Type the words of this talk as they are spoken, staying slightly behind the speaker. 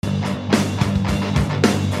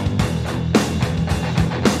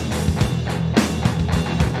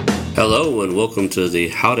Hello and welcome to the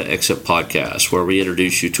How2Exit podcast, where we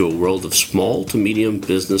introduce you to a world of small to medium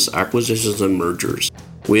business acquisitions and mergers.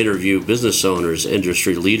 We interview business owners,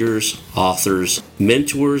 industry leaders, authors,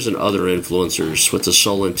 mentors, and other influencers with the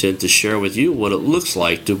sole intent to share with you what it looks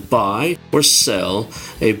like to buy or sell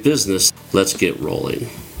a business. Let's get rolling.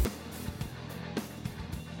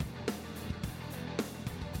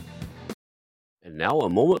 And now a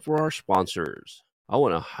moment for our sponsors. I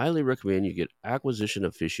want to highly recommend you get Acquisition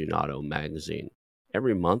Aficionado magazine.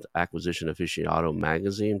 Every month, Acquisition Aficionado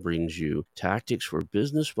magazine brings you tactics for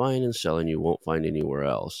business buying and selling you won't find anywhere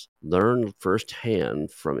else. Learn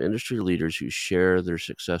firsthand from industry leaders who share their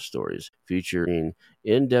success stories, featuring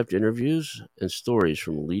in-depth interviews and stories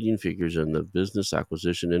from leading figures in the business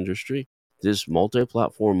acquisition industry. This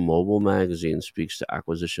multi-platform mobile magazine speaks to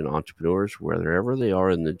acquisition entrepreneurs wherever they are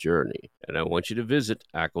in the journey. And I want you to visit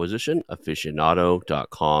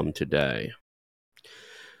acquisitionaficionado.com today.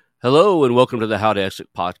 Hello and welcome to the How2Exit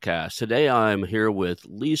podcast. Today I'm here with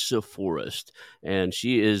Lisa Forrest, and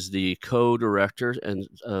she is the co-director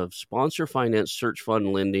of Sponsor Finance Search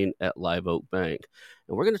Fund Lending at Live Oak Bank.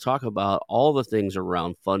 And we're going to talk about all the things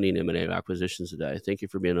around funding M&A acquisitions today. Thank you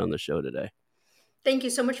for being on the show today. Thank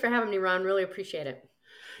you so much for having me, Ron. Really appreciate it.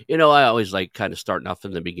 You know, I always like kind of starting off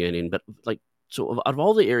in the beginning, but so out of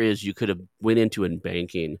all the areas you could have went into in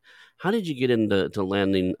banking, how did you get into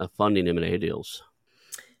landing funding M&A deals?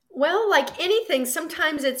 Well, like anything,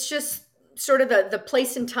 sometimes it's just sort of the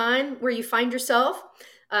place and time where you find yourself.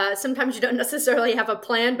 Sometimes you don't necessarily have a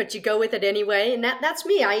plan, but you go with it anyway. And that's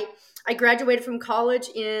me. I graduated from college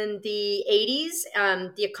in the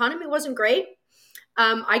 80s. The economy wasn't great.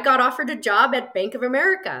 I got offered a job at Bank of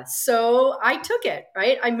America. So I took it,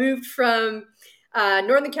 right? I moved from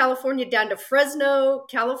Northern California down to Fresno,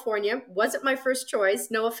 California. Wasn't my first choice.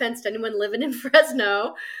 No offense to anyone living in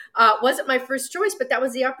Fresno. Wasn't my first choice, but that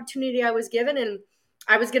was the opportunity I was given, and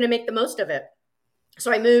I was going to make the most of it.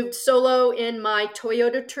 So I moved solo in my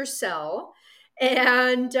Toyota Tercel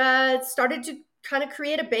and started to kind of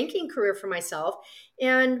create a banking career for myself.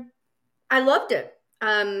 And I loved it.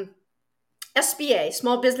 SBA,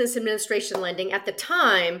 Small Business Administration Lending, at the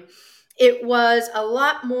time, it was a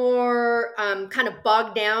lot more kind of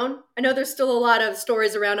bogged down. I know there's still a lot of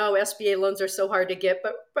stories around, oh, SBA loans are so hard to get,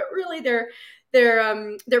 but really they're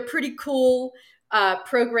pretty cool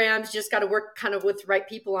programs. You just got to work kind of with the right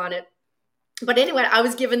people on it. But anyway, I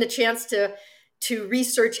was given the chance to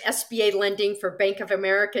research SBA lending for Bank of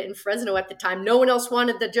America in Fresno at the time. No one else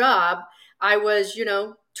wanted the job. I was,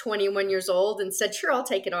 21 years old and said, sure, I'll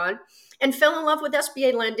take it on, and fell in love with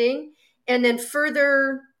SBA lending, and then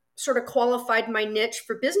further sort of qualified my niche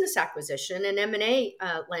for business acquisition and M&A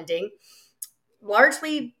lending,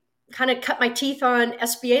 largely kind of cut my teeth on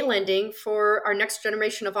SBA lending for our next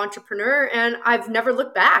generation of entrepreneur. And I've never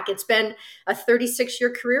looked back. It's been a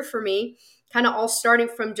 36-year career for me, kind of all starting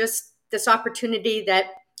from just this opportunity that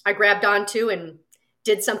I grabbed onto and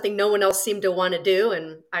did something no one else seemed to want to do.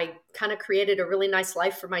 And I kind of created a really nice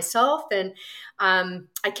life for myself. And I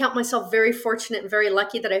count myself very fortunate and very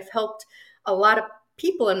lucky that I've helped a lot of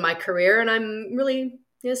people in my career. And I'm really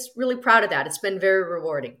proud of that. It's been very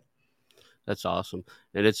rewarding. That's awesome.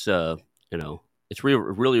 And it's, it's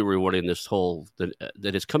really rewarding, this whole, that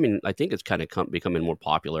it's coming, I think it's kind of becoming more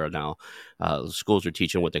popular now. Schools are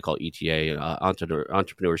teaching what they call ETA,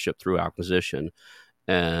 entrepreneurship through acquisition.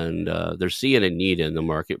 And they're seeing a need in the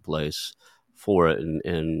marketplace for it.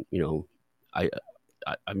 And I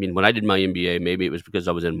mean, when I did my MBA, maybe it was because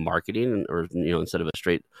I was in marketing or, instead of a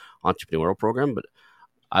straight entrepreneurial program, but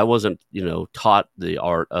I wasn't, taught the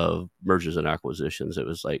art of mergers and acquisitions.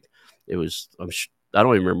 I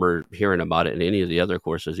don't even remember hearing about it in any of the other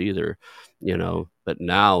courses either, but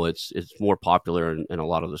now it's more popular in a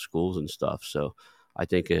lot of the schools and stuff. So I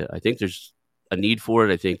think there's a need for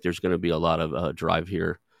it. I think there's going to be a lot of drive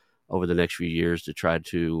here over the next few years to try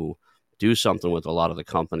to do something with a lot of the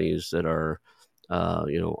companies that are,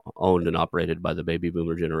 owned and operated by the baby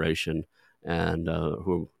boomer generation, and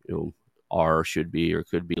who should be or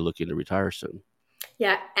could be looking to retire soon.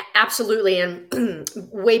 Yeah, absolutely. And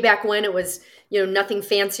way back when, it was nothing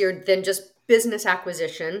fancier than just business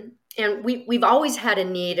acquisition, and we've always had a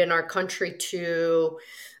need in our country to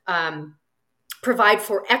provide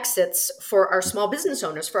for exits for our small business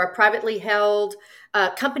owners, for our privately held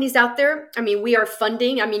companies out there. I mean, we are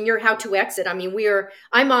funding. I mean, you're How2Exit. I mean,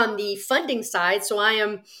 I'm on the funding side, so I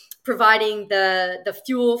am providing the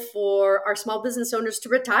fuel for our small business owners to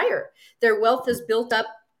retire. Their wealth is built up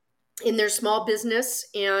in their small business.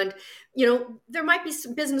 And there might be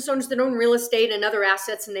some business owners that own real estate and other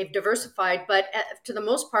assets, and they've diversified, but to the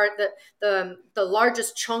most part, the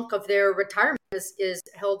largest chunk of their retirement is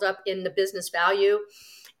held up in the business value.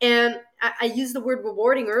 And I used the word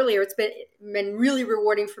rewarding earlier. It's been really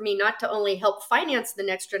rewarding for me, not to only help finance the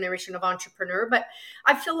next generation of entrepreneur, but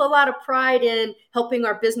I feel a lot of pride in helping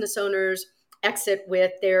our business owners exit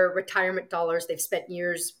with their retirement dollars. They've spent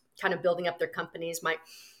years kind of building up their companies.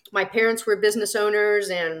 My parents were business owners,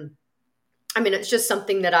 and I mean, it's just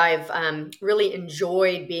something that I've really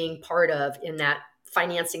enjoyed being part of, in that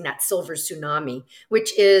financing that silver tsunami,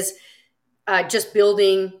 which is just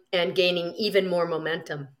building and gaining even more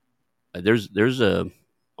momentum. There's a,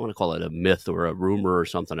 I want to call it a myth or a rumor or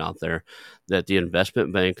something out there that the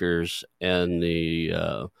investment bankers and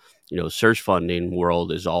the search funding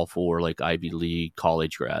world is all for like Ivy League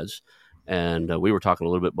college grads. And we were talking a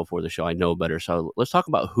little bit before the show. I know better, so let's talk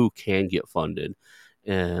about who can get funded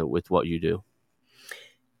with what you do.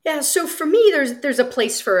 Yeah, so for me, there's a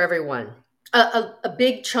place for everyone. A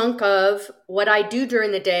big chunk of what I do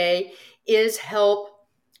during the day is help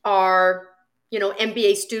our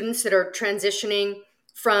MBA students that are transitioning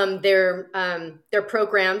from their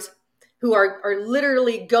programs, who are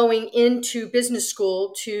literally going into business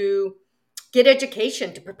school to get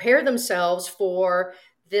education, to prepare themselves for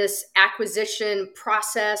this acquisition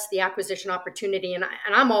process, the acquisition opportunity, and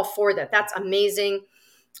I'm all for that. That's amazing.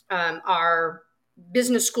 Our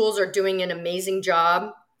business schools are doing an amazing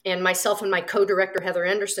job. And myself and my co-director, Heather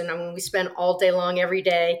Anderson, I mean, we spend all day long, every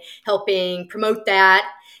day, helping promote that,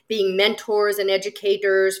 being mentors and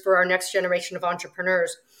educators for our next generation of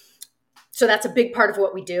entrepreneurs. So that's a big part of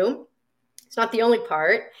what we do. It's not the only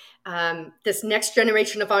part. This next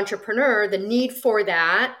generation of entrepreneur, the need for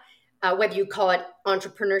that, whether you call it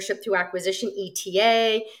entrepreneurship through acquisition,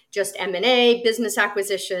 ETA, just M&A, business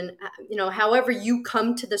acquisition, however you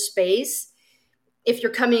come to the space, if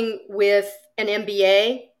you're coming with an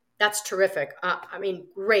MBA, that's terrific. I mean,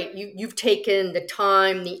 great. You've taken the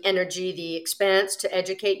time, the energy, the expense to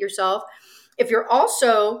educate yourself. If you're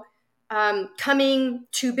also coming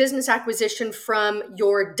to business acquisition from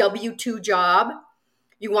your W-2 job,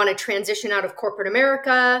 you want to transition out of corporate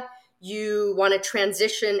America, you want to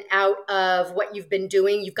transition out of what you've been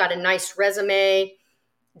doing, you've got a nice resume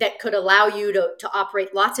that could allow you to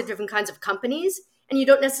operate lots of different kinds of companies, and you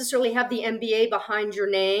don't necessarily have the MBA behind your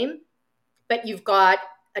name, but you've got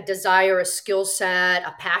a desire, a skill set,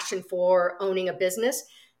 a passion for owning a business,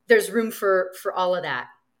 there's room for all of that.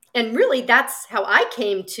 And really, that's how I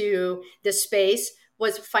came to this space,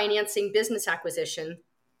 was financing business acquisition.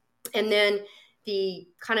 And then the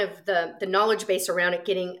kind of the knowledge base around it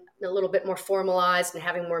getting a little bit more formalized and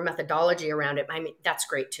having more methodology around it. I mean, that's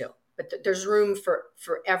great too. But there's room for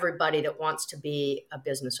everybody that wants to be a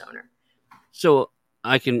business owner. So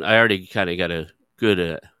I already kind of got a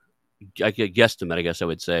good I could guesstimate, I guess I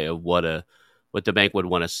would say, of what the bank would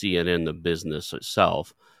want to see in the business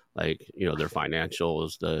itself, like their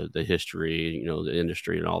financials, the history, the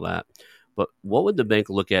industry, and all that. But what would the bank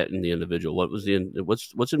look at in the individual?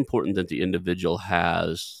 What's important that the individual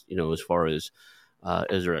has, as far as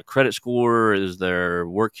is there a credit score? Is there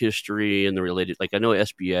work history and the related? Like I know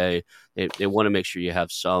SBA, they want to make sure you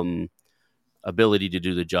have some ability to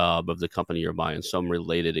do the job of the company you're buying, some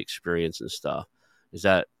related experience and stuff. Is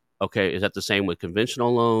that okay? Is that the same with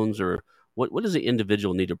conventional loans, or what does the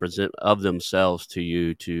individual need to present of themselves to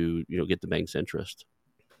you to get the bank's interest?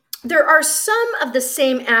 There are some of the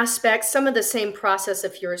same aspects, some of the same process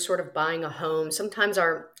if you're sort of buying a home. Sometimes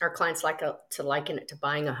our clients like to liken it to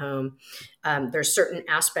buying a home. There's certain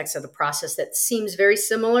aspects of the process that seems very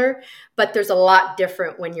similar, but there's a lot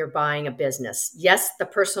different when you're buying a business. Yes, the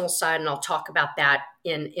personal side, and I'll talk about that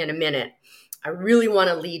in a minute. I really want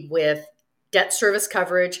to lead with debt service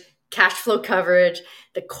coverage, cash flow coverage,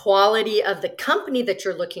 the quality of the company that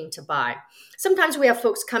you're looking to buy. Sometimes we have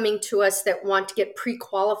folks coming to us that want to get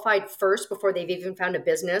pre-qualified first before they've even found a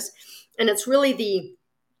business. And it's really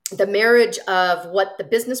the marriage of what the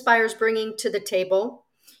business buyer is bringing to the table,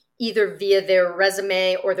 either via their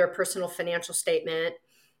resume or their personal financial statement.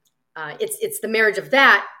 It's the marriage of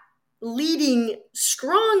that leading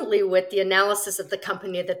strongly with the analysis of the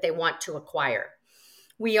company that they want to acquire.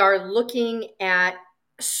 We are looking at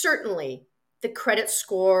certainly the credit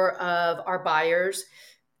score of our buyers.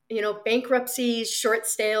 Bankruptcies, short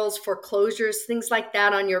sales, foreclosures, things like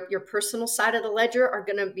that on your personal side of the ledger are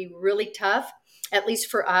going to be really tough, at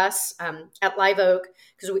least for us at Live Oak,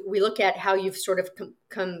 because we look at how you've sort of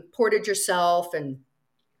comported yourself. And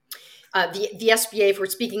the SBA, if we're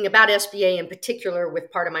speaking about SBA in particular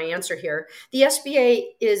with part of my answer here, the SBA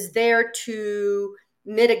is there to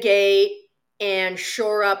mitigate and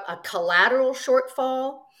shore up a collateral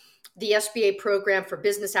shortfall. The SBA program for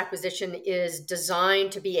business acquisition is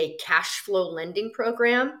designed to be a cash flow lending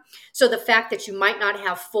program. So the fact that you might not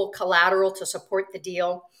have full collateral to support the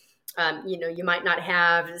deal, you might not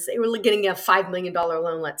have, we're getting a $5 million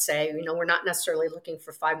loan, let's say, we're not necessarily looking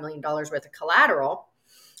for $5 million worth of collateral.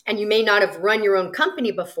 And you may not have run your own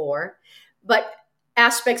company before, but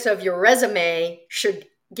aspects of your resume should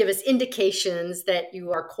give us indications that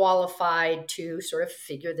you are qualified to sort of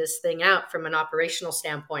figure this thing out from an operational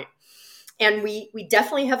standpoint. And we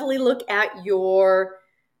definitely heavily look at your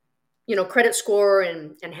credit score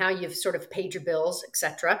and how you've sort of paid your bills,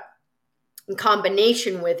 etc., in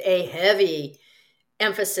combination with a heavy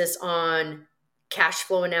emphasis on cash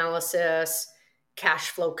flow analysis, cash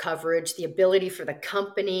flow coverage, the ability for the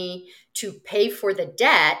company to pay for the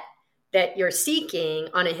debt that you're seeking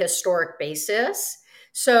on a historic basis.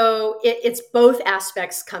 So it's both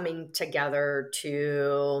aspects coming together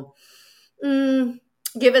to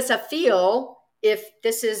give us a feel if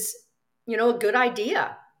this is, a good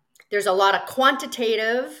idea. There's a lot of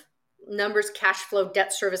quantitative numbers, cash flow,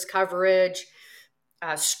 debt service coverage,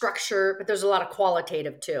 structure, but there's a lot of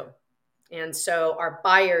qualitative too. And so our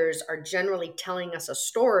buyers are generally telling us a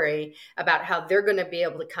story about how they're going to be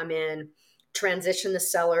able to come in, transition the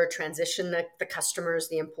seller, transition the customers,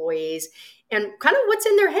 the employees, and kind of what's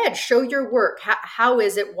in their head. Show your work. How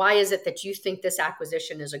is it? Why is it that you think this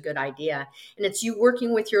acquisition is a good idea? And it's you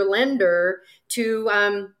working with your lender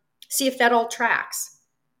to see if that all tracks.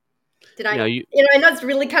 Did I? You I know it's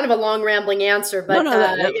really kind of a long, rambling answer, no but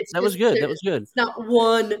no it's that was just good. That was good. it's not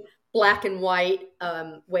one black and white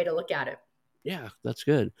way to look at it. Yeah, that's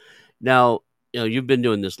good. Now, you've been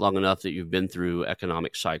doing this long enough that you've been through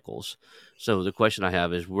economic cycles. So the question I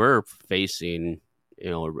have is, we're facing,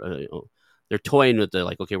 they're toying with the,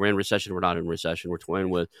 like, okay, we're in recession, we're not in recession. We're toying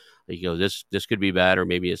with, this could be bad, or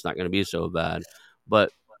maybe it's not going to be so bad.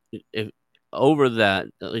 But if over that,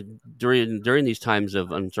 during these times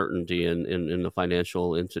of uncertainty in the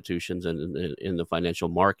financial institutions and in the financial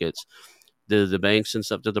markets, the banks and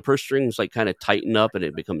stuff, do the purse strings like kind of tighten up and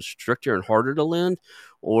it becomes stricter and harder to lend,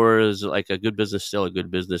 or is it like a good business still a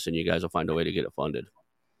good business and you guys will find a way to get it funded?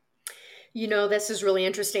 This is really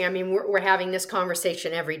interesting. I mean, we're having this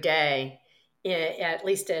conversation every day, at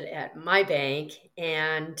least at my bank,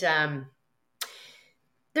 and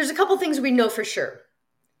there's a couple things we know for sure.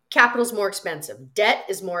 Capital's more expensive. Debt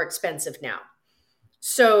is more expensive now.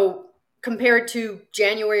 So compared to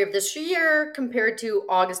January of this year, compared to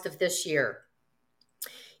August of this year,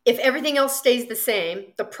 if everything else stays the same,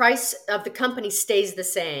 the price of the company stays the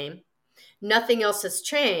same, nothing else has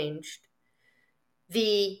changed,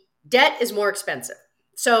 the debt is more expensive.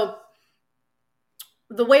 So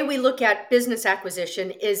the way we look at business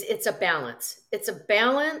acquisition is it's a balance. It's a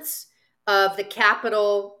balance of the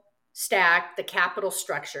capital stack, the capital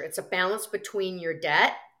structure. It's a balance between your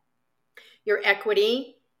debt, your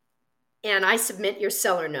equity, and I submit your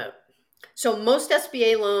seller note. So most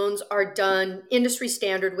SBA loans are done industry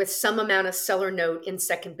standard with some amount of seller note in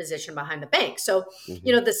second position behind the bank. So,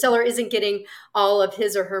 Mm-hmm. the seller isn't getting all of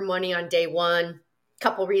his or her money on day one.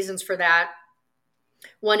 Couple reasons for that.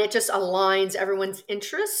 One, it just aligns everyone's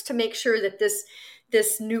interests to make sure that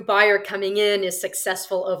this new buyer coming in is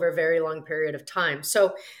successful over a very long period of time.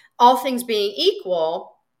 So all things being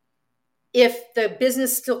equal, if the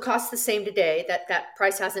business still costs the same today, that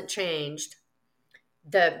price hasn't changed,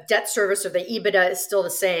 the debt service or the EBITDA is still the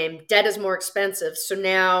same, debt is more expensive. So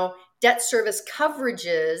now debt service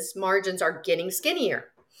coverages, margins are getting skinnier.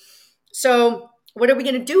 So what are we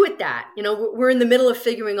going to do with that? We're in the middle of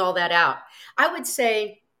figuring all that out. I would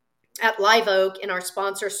say at Live Oak in our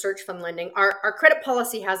sponsor search fund lending, our credit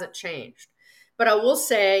policy hasn't changed. But I will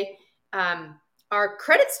say our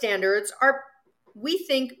credit standards are, we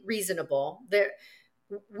think, reasonable.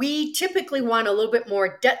 We typically want a little bit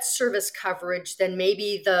more debt service coverage than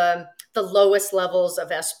maybe the lowest levels of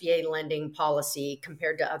SBA lending policy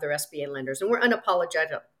compared to other SBA lenders. And we're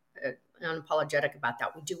unapologetic about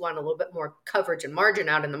that. We do want a little bit more coverage and margin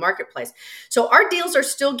out in the marketplace. So our deals are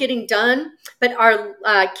still getting done, but our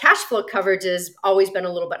cash flow coverage has always been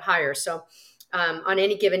a little bit higher. So on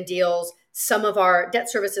any given deals, some of our debt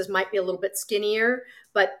services might be a little bit skinnier,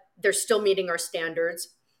 but they're still meeting our standards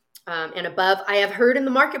and above. I have heard in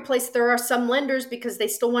the marketplace there are some lenders, because they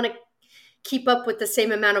still want to keep up with the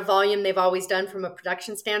same amount of volume they've always done from a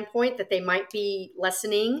production standpoint, that they might be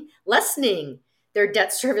lessening their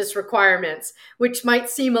debt service requirements, which might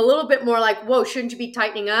seem a little bit more like, whoa, shouldn't you be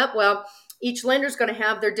tightening up? Well, each lender is going to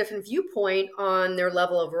have their different viewpoint on their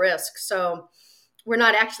level of risk. So we're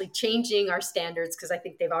not actually changing our standards, because I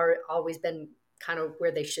think they've always been kind of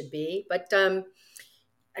where they should be. But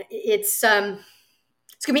it's going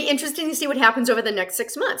to be interesting to see what happens over the next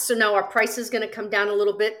 6 months. So now our price is going to come down a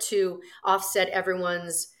little bit to offset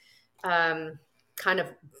everyone's kind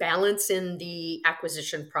of balance in the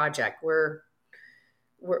acquisition project. We're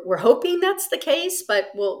hoping that's the case,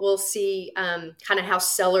 but we'll see kind of how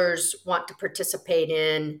sellers want to participate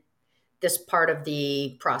in this part of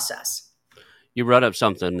the process. You brought up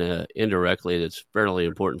something indirectly that's fairly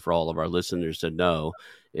important for all of our listeners to know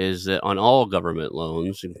is that on all government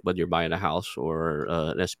loans, whether you're buying a house or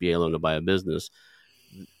an SBA loan to buy a business,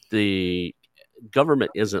 the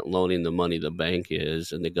government isn't loaning the money, the bank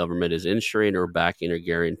is, and the government is insuring or backing or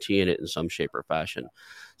guaranteeing it in some shape or fashion.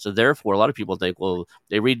 So therefore, a lot of people think, well,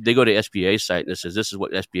 they go to SBA site and it says this is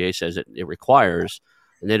what SBA says it requires,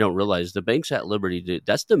 and they don't realize the bank's at liberty to,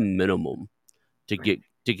 that's the minimum to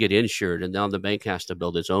Right. get insured, and now the bank has to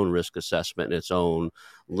build its own risk assessment and its own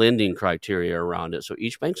lending criteria around it. So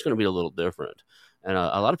each bank's going to be a little different, and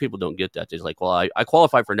a lot of people don't get that. They're like, "Well, I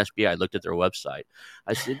qualify for an SBA. I looked at their website."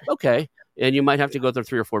 I said, "Okay," and you might have to go through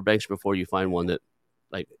 3 or 4 banks before you find one that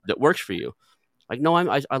that works for you. Like, no,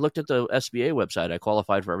 I looked at the SBA website. I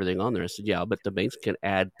qualified for everything on there. I said, yeah, but the banks can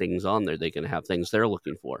add things on there. They can have things they're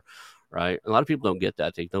looking for, right? A lot of people don't get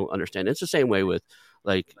that. They don't understand. It's the same way with,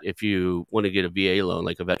 like, if you want to get a VA loan,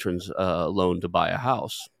 like a veteran's loan to buy a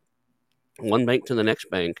house, one bank to the next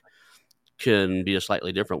bank can be a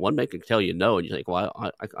slightly different. One bank can tell you no, and you think,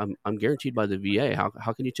 well, I'm guaranteed by the VA.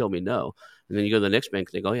 How can you tell me no? And then you go to the next bank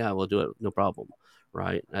and they go, yeah, we'll do it, no problem,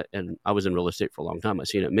 right? And I was in real estate for a long time. I've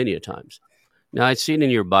seen it many a times. Now, I've seen in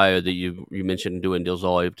your bio that you mentioned doing deals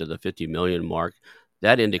all the way up to the 50 million mark.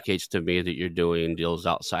 That indicates to me that you're doing deals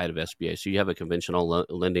outside of SBA. So you have a conventional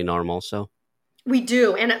lending arm also. We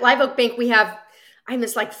do. And at Live Oak Bank, we have, I mean,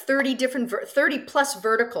 it's like 30 different, 30 plus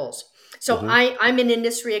verticals. So Mm-hmm. I'm an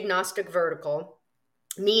industry agnostic vertical,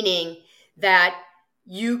 meaning that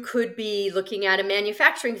you could be looking at a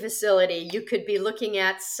manufacturing facility. You could be looking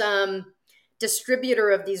at some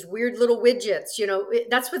distributor of these weird little widgets.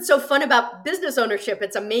 That's what's so fun about business ownership.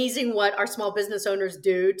 It's amazing what our small business owners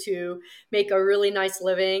do to make a really nice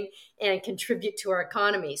living and contribute to our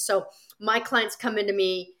economy. So my clients come into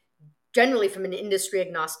me generally from an industry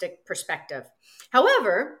agnostic perspective.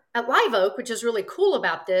 However, at Live Oak, which is really cool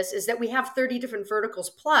about this, is that we have 30 different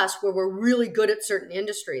verticals plus where we're really good at certain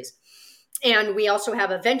industries. And we also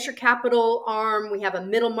have a venture capital arm, we have a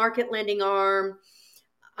middle market lending arm.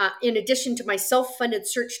 In addition to my self-funded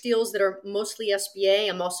search deals that are mostly SBA,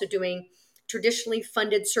 I'm also doing traditionally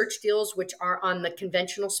funded search deals, which are on the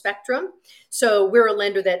conventional spectrum. So we're a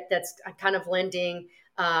lender that's kind of lending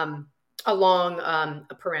along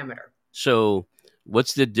a parameter. So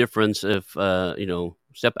what's the difference if,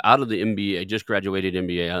 step out of the MBA, just graduated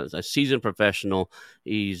MBA, a seasoned professional,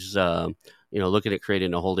 he's, looking at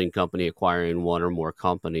creating a holding company, acquiring one or more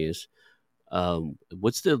companies.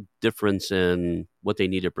 What's the difference in what they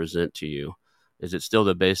need to present to you? Is it still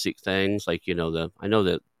the basic things like, I know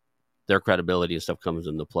that their credibility and stuff comes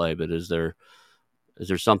into play, but is there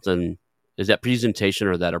something, is that presentation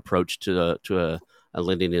or that approach to a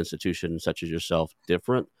lending institution such as yourself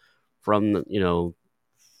different from,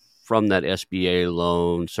 from that SBA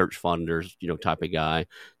loan search funders, type of guy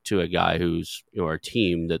to a guy who's, our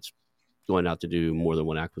team that's going out to do more than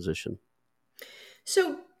one acquisition?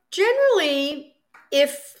 So generally,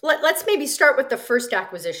 if let's maybe start with the first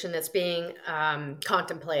acquisition that's being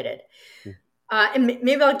contemplated. And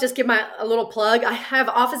maybe I'll just give a little plug. I have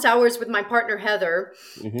office hours with my partner, Heather,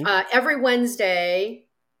 Mm-hmm. every Wednesday,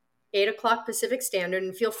 8 o'clock Pacific Standard.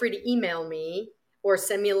 And feel free to email me or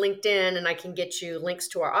send me a LinkedIn and I can get you links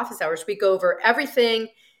to our office hours. We go over everything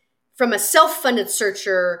from a self-funded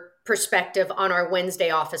searcher perspective on our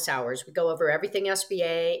Wednesday office hours. We go over everything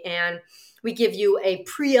SBA and we give you a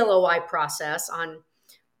pre-LOI process on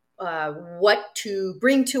what to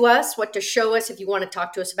bring to us, what to show us if you want to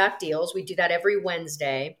talk to us about deals. We do that every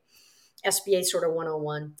Wednesday, SBA sort of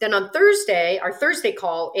 101. Then on Thursday, our Thursday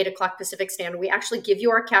call, 8 o'clock Pacific Standard, we actually give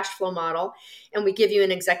you our cash flow model and we give you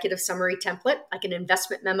an executive summary template, like an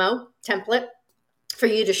investment memo template for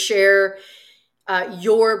you to share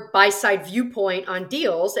your buy-side viewpoint on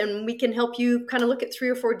deals. And we can help you kind of look at 3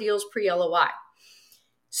 or 4 deals pre-LOI.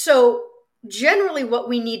 So generally what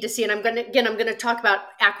we need to see, and I'm going to talk about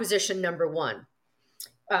acquisition number one.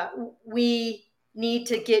 We need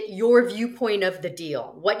to get your viewpoint of the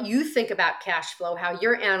deal, what you think about cash flow, how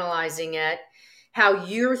you're analyzing it, how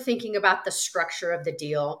you're thinking about the structure of the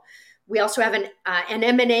deal. We also have an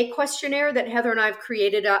M&A questionnaire that Heather and I have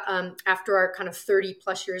created after our kind of 30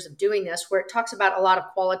 plus years of doing this, where it talks about a lot of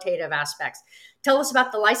qualitative aspects. Tell us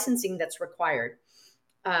about the licensing that's required.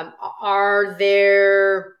 Are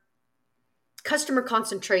there customer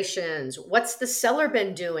concentrations? What's the seller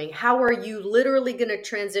been doing? How are you literally going to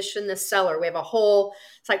transition the seller? We have a whole,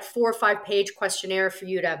 it's like 4 or 5 page questionnaire for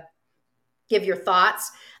you to give your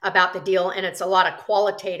thoughts about the deal, and it's a lot of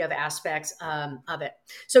qualitative aspects of it.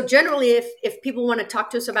 So generally, if people want to talk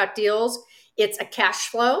to us about deals, it's a cash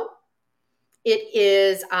flow. It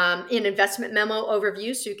is an investment memo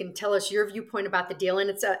overview, so you can tell us your viewpoint about the deal, and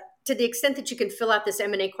it's a to the extent that you can fill out this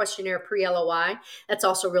M&A questionnaire pre-LOI, that's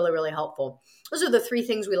also really, really helpful. Those are the 3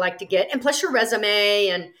 things we like to get, and plus your resume,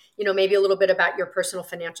 and maybe a little bit about your personal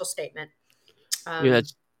financial statement. Yeah, Um,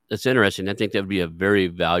 that's interesting. I think that would be a very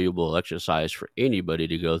valuable exercise for anybody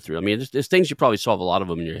to go through. I mean, there's things you probably solve a lot of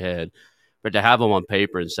them in your head, but to have them on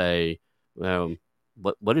paper and say, um,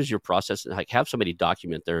 what is your process? Like, have somebody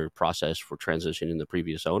document their process for transitioning the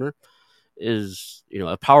previous owner is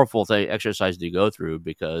a powerful thing exercise to go through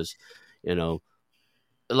because you know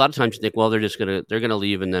a lot of times you think, well, they're gonna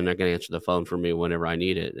leave and then they're gonna answer the phone for me whenever I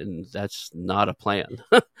need it, and that's not a plan.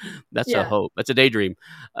 That's a yeah, hope. That's a daydream.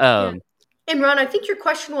 yeah. Um, And Ron, I think your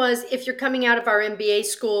question was if you're coming out of our MBA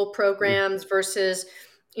school programs versus,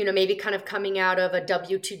 maybe kind of coming out of a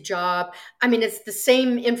W-2 job. I mean, it's the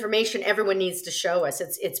same information everyone needs to show us.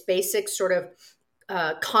 It's basic sort of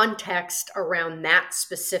context around that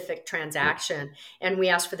specific yeah. transaction, and we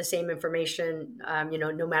ask for the same information,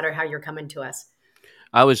 no matter how you're coming to us.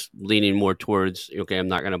 I was leaning more towards, okay, I'm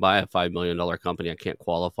not going to buy a $5 million company. I can't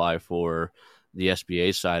qualify for the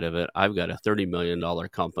SBA side of it. I've got a $30 million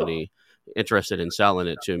company interested in selling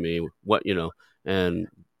it to me. And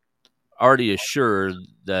already assured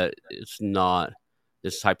that it's not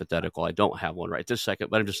this hypothetical. I don't have one right this second,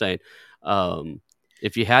 but I'm just saying, um,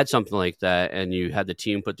 if you had something like that and you had the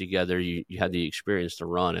team put together, you had the experience to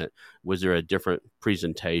run it, was there a different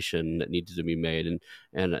presentation that needed to be made?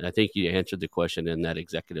 And I think you answered the question in that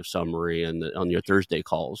executive summary and on your Thursday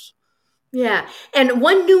calls. Yeah. And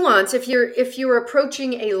one nuance, if you're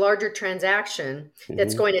approaching a larger transaction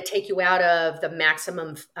that's Hmm. going to take you out of the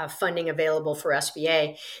maximum funding available for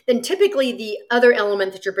SBA, then typically the other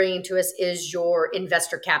element that you're bringing to us is your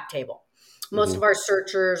investor cap table. Most Hmm. of our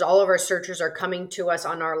searchers, all of our searchers are coming to us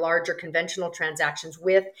on our larger conventional transactions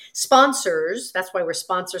with sponsors. That's why we're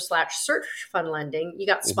sponsor/search fund lending. You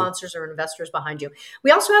got Hmm. sponsors or investors behind you.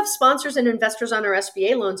 We also have sponsors and investors on our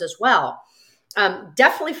SBA loans as well.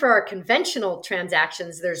 Definitely for our conventional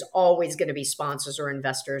transactions, there's always going to be sponsors or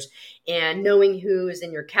investors, and knowing who's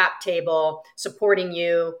in your cap table supporting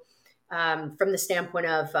you from the standpoint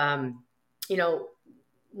of, you know,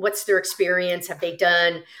 what's their experience? Have they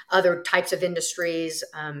done other types of industries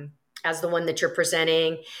as the one that you're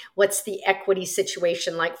presenting? What's the equity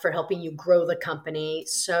situation like for helping you grow the company?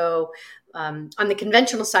 So, on the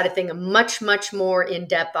conventional side of things, much, much more in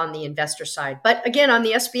depth on the investor side. But again, on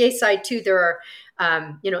the SBA side too, there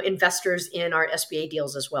are investors in our SBA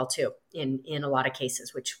deals as well too, in a lot of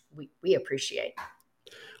cases, which we appreciate.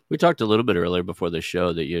 We talked a little bit earlier before the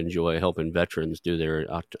show that you enjoy helping veterans do their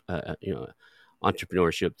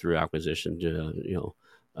entrepreneurship through acquisition. Do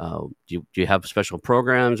you have special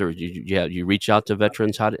programs, or do you reach out to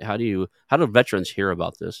veterans? How do veterans hear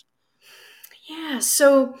about this? Yeah.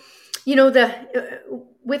 So, the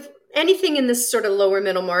with anything in this sort of lower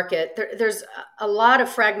middle market, there's a lot of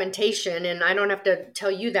fragmentation, and I don't have to tell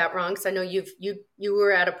you that wrong because I know you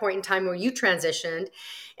were at a point in time where you transitioned,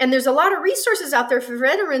 and there's a lot of resources out there for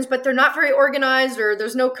veterans, but they're not very organized, or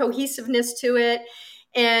there's no cohesiveness to it.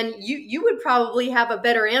 And you would probably have a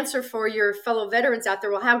better answer for your fellow veterans out there.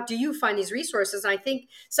 Well, how do you find these resources? And I think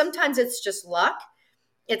sometimes it's just luck.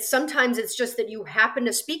 It's just that you happen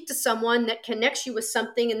to speak to someone that connects you with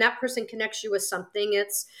something, and that person connects you with something.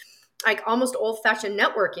 It's like almost old-fashioned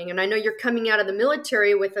networking. And I know you're coming out of the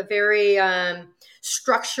military with a very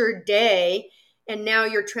structured day, and now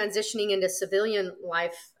you're transitioning into civilian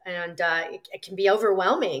life, and it can be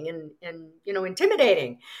overwhelming and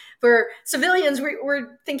intimidating. For civilians,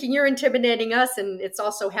 we're thinking you're intimidating us, and it's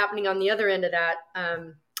also happening on the other end of that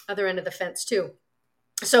other end of the fence too.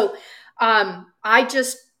 So I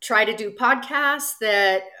just try to do podcasts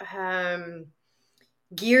that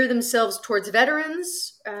gear themselves towards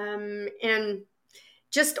veterans, and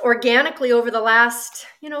just organically over the last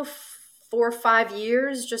 4 or 5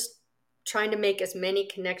 years, just trying to make as many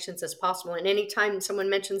connections as possible. And anytime someone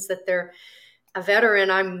mentions that they're a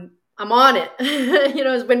veteran, I'm on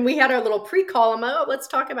it. When we had our little pre-call, I'm like, oh, let's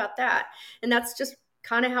talk about that. And that's just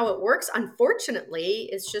kind of how it works. Unfortunately,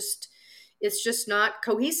 it's just not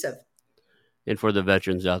cohesive. And for the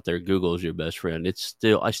veterans out there, Google is your best friend.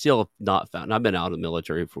 I still have not found. I've been out of the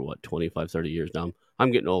military for what 25, 30 years now.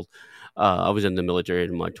 I'm getting old. I was in the military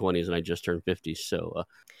in my 20s, and I just turned 50. So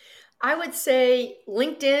I would say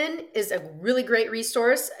LinkedIn is a really great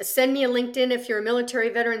resource. Send me a LinkedIn if you're a military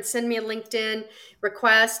veteran. Send me a LinkedIn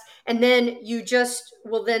request, and then you just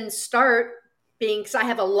will then start being. Because I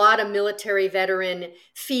have a lot of military veteran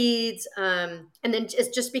feeds, and then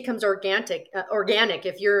it just becomes organic. Organic.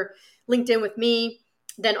 If you're LinkedIn with me,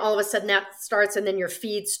 then all of a sudden that starts, and then your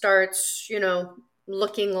feed starts.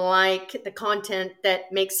 Looking like the content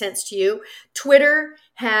that makes sense to you. Twitter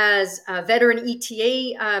has veteran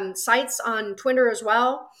ETA sites on Twitter as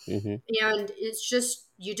well. hmm And it's just,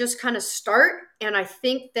 you just kind of start. And I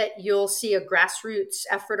think that you'll see a grassroots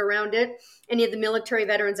effort around it. Any of the military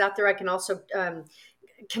veterans out there, I can also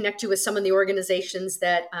connect you with some of the organizations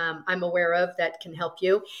that I'm aware of that can help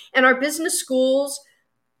you. And our business schools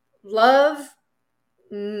love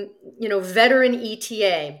veteran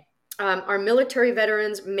ETA. Our military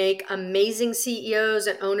veterans make amazing CEOs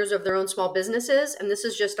and owners of their own small businesses, and this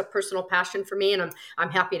is just a personal passion for me. And I'm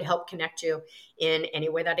happy to help connect you in any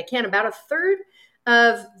way that I can. About a third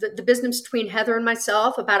of the business between Heather and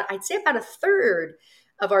myself, I'd say about a third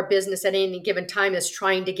of our business at any given time is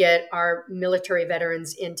trying to get our military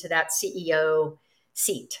veterans into that CEO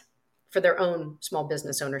seat for their own small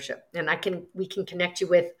business ownership. And we can connect you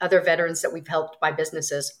with other veterans that we've helped by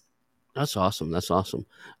businesses. that's awesome. That's awesome.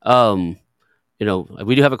 Um,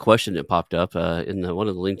 we do have a question that popped up one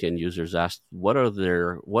of the LinkedIn users asked, what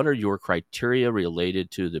are your criteria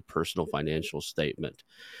related to the personal financial statement?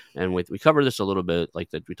 And we covered this a little bit, like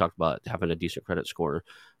that we talked about having a decent credit score,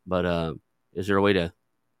 but is there a way to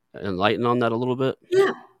enlighten on that a little bit?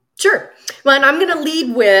 Yeah, sure. Well, and I'm going to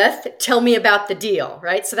lead with tell me about the deal,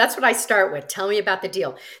 right? So that's what I start with. Tell me about the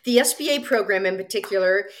deal. The SBA program in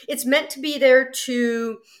particular, it's meant to be there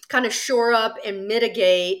to kind of shore up and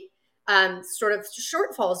mitigate sort of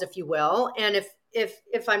shortfalls, if you will. And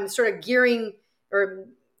if I'm sort of gearing, or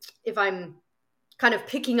if I'm kind of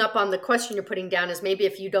picking up on the question you're putting down, is maybe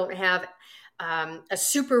if you don't have a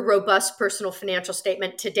super robust personal financial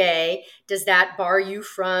statement today, does that bar you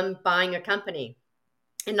from buying a company?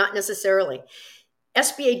 And not necessarily.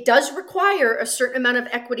 SBA does require a certain amount of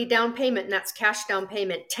equity down payment, and that's cash down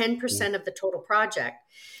payment, Mm, 10% of the total project.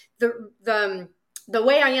 The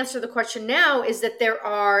way I answer the question now is that there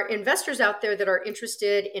are investors out there that are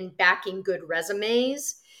interested in backing good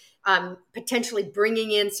resumes, potentially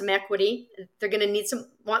bringing in some equity. They're going to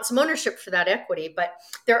want some ownership for that equity, but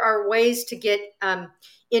there are ways to get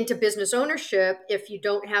into business ownership if you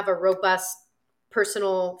don't have a robust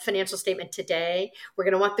personal financial statement today. We're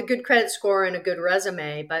going to want the good credit score and a good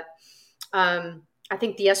resume, but I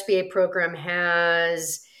think the SBA program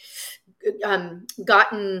has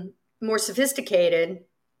gotten more sophisticated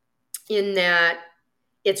in that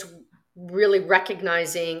it's really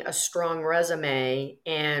recognizing a strong resume,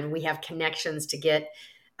 and we have connections to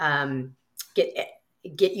um, get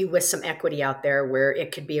get you with some equity out there where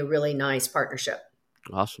it could be a really nice partnership.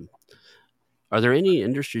 awesome. Are there any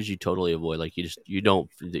industries you totally avoid? Like you don't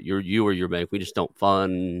that you or your bank, we just don't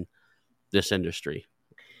fund this industry.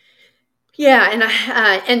 Yeah,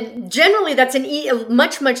 and generally that's a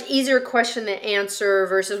much easier question to answer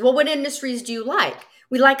versus, well, what industries do you like?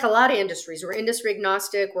 We like a lot of industries. We're industry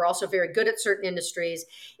agnostic. We're also very good at certain industries.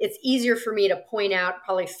 It's easier for me to point out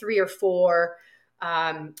probably three or four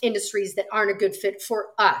industries that aren't a good fit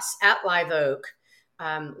for us at Live Oak.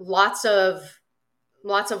 Lots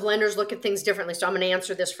of lenders look at things differently. So I'm going to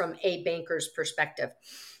answer this from a banker's perspective.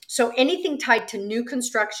 So anything tied to new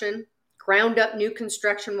construction, ground up new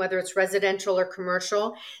construction, whether it's residential or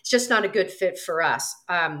commercial, it's just not a good fit for us.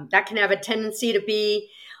 That can have a tendency to be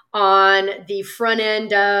on the front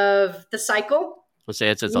end of the cycle. Let's say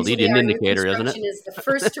it's a Usually leading our new indicator, isn't it? construction is the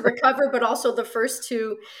first to recover, but also the first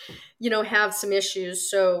to, have some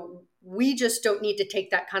issues. So we just don't need to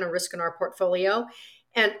take that kind of risk in our portfolio.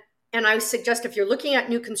 And and I suggest if you're looking at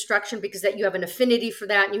new construction because that you have an affinity for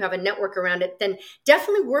that and you have a network around it, then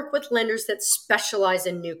definitely work with lenders that specialize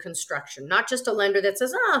in new construction, not just a lender that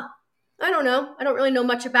says, I don't know, I don't really know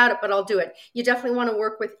much about it, but I'll do it. You definitely want to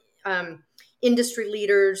work with industry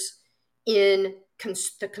leaders in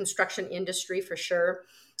the construction industry for sure.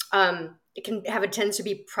 It can have a tendency to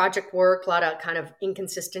be project work, a lot of kind of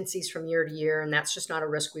inconsistencies from year to year, and that's just not a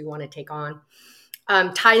risk we want to take on.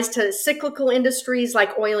 Ties to cyclical industries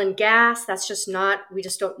like oil and gas, that's just not, we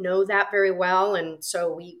just don't know that very well, and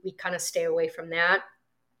so we kind of stay away from that.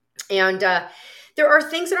 And there are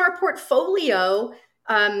things in our portfolio,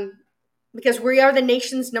 because we are the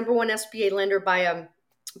nation's number one SBA lender by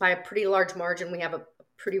a pretty large margin. We have a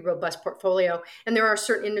pretty robust portfolio. And there are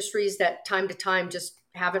certain industries that time to time just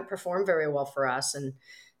haven't performed very well for us. And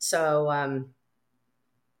so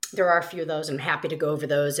there are a few of those. I'm happy to go over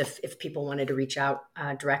those if people wanted to reach out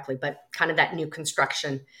directly. But kind of that new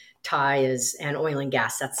construction tie is, and oil and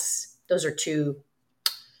gas. Those are two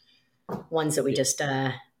ones that we Yeah, just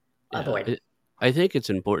yeah. avoid. I think it's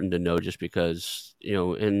important to know just because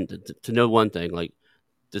and to know one thing, like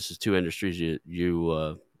this is two industries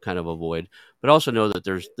you kind of avoid, but also know that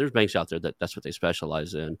there's banks out there that's what they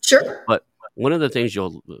specialize in. Sure. But one of the things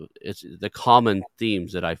it's the common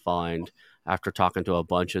themes that I find after talking to a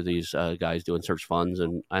bunch of these guys doing search funds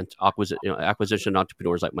and acquisition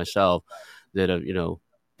entrepreneurs like myself that have,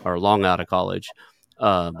 are long out of college,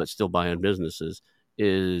 but still buying businesses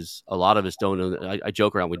is a lot of us don't know. I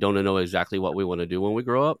joke around. We don't know exactly what we want to do when we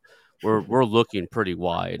grow up. We're looking pretty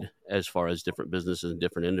wide as far as different businesses and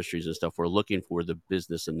different industries and stuff. We're looking for the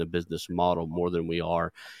business and the business model more than we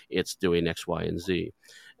are it's doing X, Y, and Z.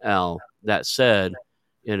 Now that said,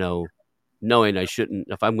 you know, knowing I shouldn't,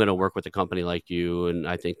 if I'm going to work with a company like you, and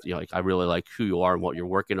I think like I really like who you are and what you're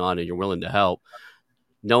working on, and you're willing to help,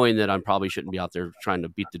 knowing that I probably shouldn't be out there trying to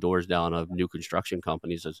beat the doors down of new construction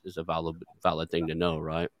companies is a valid thing to know,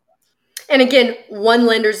 right? And again, one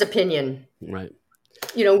lender's opinion. Right.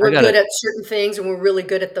 I We're got good it. at certain things and we're really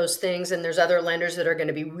good at those things. And there's other lenders that are going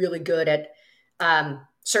to be really good at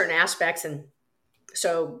certain aspects. And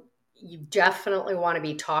so you definitely want to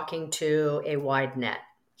be talking to a wide net.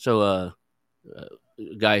 So, a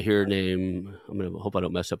guy here named, hope I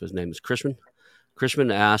don't mess up his name, is Chrisman.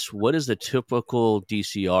 Chrisman asks, what is the typical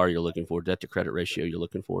DCR you're looking for, debt to credit ratio you're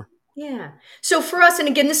looking for? Yeah. So for us, and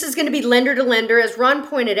again, this is going to be lender to lender. As Ron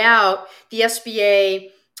pointed out, the SBA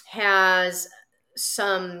has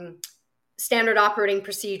some standard operating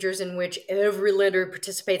procedures in which every lender who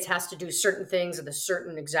participates has to do certain things in a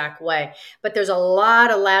certain exact way. But there's a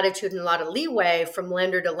lot of latitude and a lot of leeway from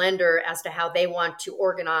lender to lender as to how they want to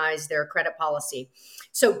organize their credit policy.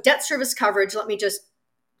 So debt service coverage, let me just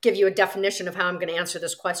give you a definition of how I'm going to answer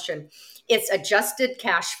this question. It's adjusted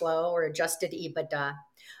cash flow or adjusted EBITDA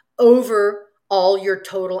over all your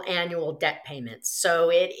total annual debt payments. So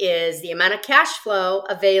it is the amount of cash flow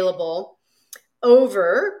available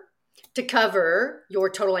over to cover your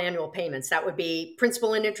total annual payments. That would be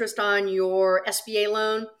principal and interest on your SBA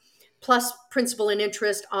loan, plus principal and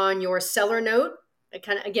interest on your seller note.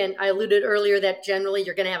 I alluded earlier that generally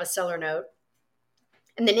you're going to have a seller note,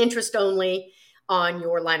 and then interest only on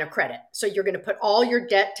your line of credit. So you're going to put all your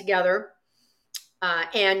debt together,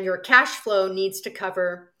 and your cash flow needs to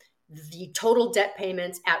cover the total debt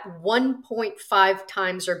payments at 1.5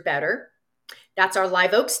 times or better. That's our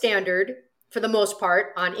Live Oak standard for the most part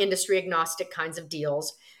on industry agnostic kinds of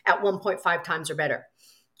deals at 1.5 times or better.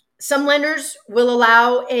 Some lenders will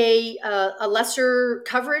allow a lesser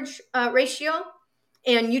coverage ratio,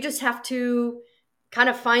 and you just have to kind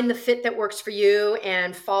of find the fit that works for you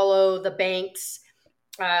and follow the bank's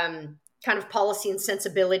kind of policy and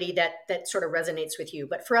sensibility that sort of resonates with you.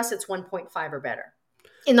 But for us, it's 1.5 or better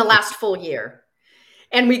in the last full year.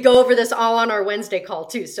 And we go over this all on our Wednesday call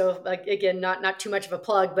too. So again, not too much of a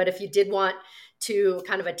plug, but if you did want to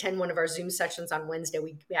kind of attend one of our Zoom sessions on Wednesday,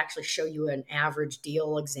 we actually show you an average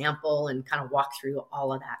deal example and kind of walk through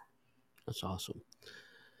all of that. That's awesome.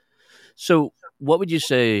 So, what would you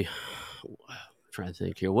say? I'm trying to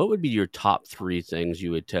think here. What would be your top three things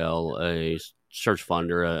you would tell a search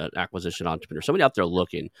fund or an acquisition entrepreneur, somebody out there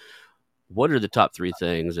looking? What are the top three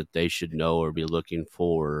things that they should know or be looking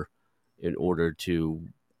for in order to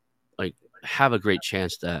like have a great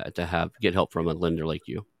chance to get help from a lender like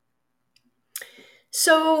you?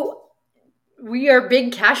 So we are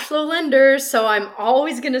big cash flow lenders. So I'm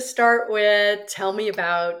always going to start with tell me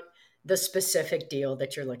about the specific deal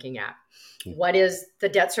that you're looking at. What is the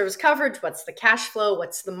debt service coverage? What's the cash flow?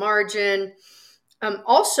 What's the margin?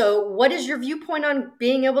 Also, what is your viewpoint on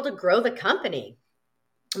being able to grow the company?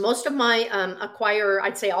 Most of my acquirer,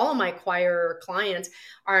 I'd say all of my acquirer clients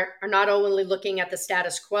are not only looking at the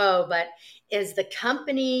status quo, but is the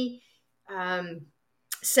company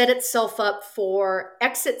set itself up for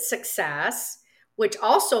exit success, which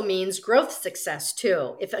also means growth success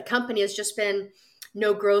too. If a company has just been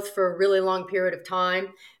no growth for a really long period of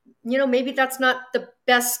time, maybe that's not the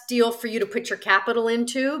best deal for you to put your capital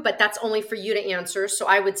into, but that's only for you to answer. So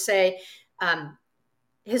I would say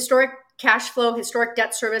historic cash flow, historic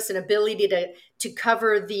debt service, and ability to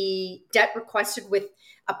cover the debt requested with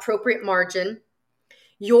appropriate margin,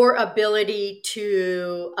 your ability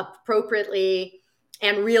to appropriately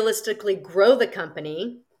and realistically grow the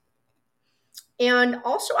company. And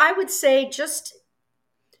also I would say just,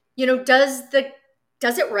 does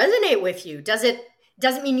it resonate with you? Does it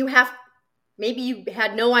doesn't mean you have, maybe you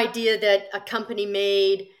had no idea that a company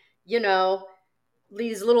made, you know,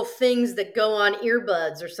 these little things that go on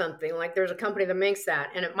earbuds or something. Like there's a company that makes that,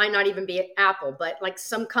 and it might not even be Apple, but like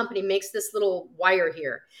some company makes this little wire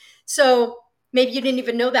here. So maybe you didn't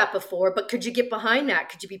even know that before, but could you get behind that?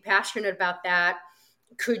 Could you be passionate about that?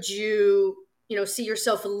 Could you, see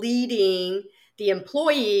yourself leading the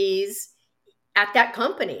employees at that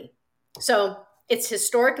company? So it's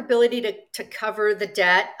historic ability to cover the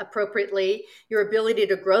debt appropriately, your ability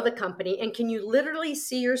to grow the company, and can you literally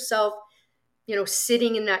see yourself,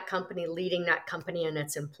 sitting in that company, leading that company and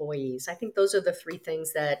its employees? I think those are the three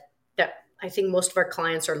things that I think most of our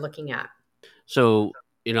clients are looking at. So,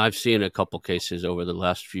 I've seen a couple cases over the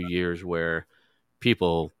last few years where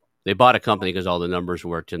people, they bought a company because all the numbers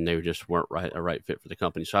worked and they just weren't a right fit for the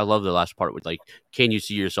company. So I love the last part with like, can you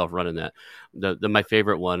see yourself running that? The my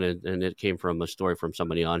favorite one, and it came from a story from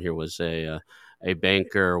somebody on here, was a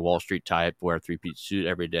banker, Wall Street type, wear a three-piece suit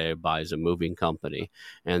every day, buys a moving company,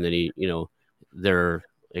 and then they're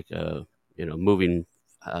like moving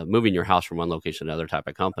your house from one location to another type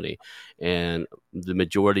of company, and the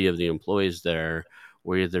majority of the employees there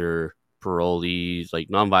were either parolees, like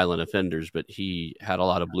nonviolent offenders, but he had a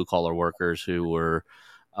lot of blue collar workers who were,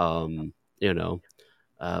 um, you know,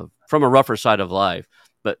 from a rougher side of life.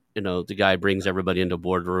 But the guy brings everybody into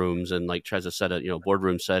boardrooms and like tries to set a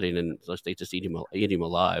boardroom setting, and they just eat him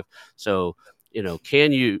alive. So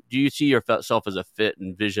do you see yourself as a fit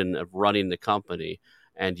and vision of running the company?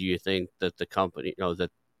 And do you think that the company,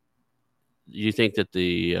 that you think that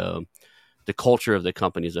the culture of the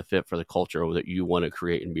company is a fit for the culture that you want to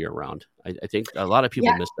create and be around? I think a lot of people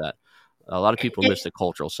Yeah. miss that. A lot of people miss the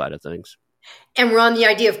cultural side of things. And we're on the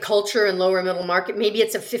idea of culture and lower middle market. Maybe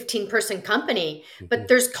it's a 15-person company, Mm-hmm. but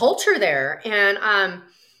there's culture there. And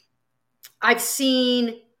I've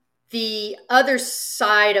seen the other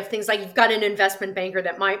side of things. Like you've got an investment banker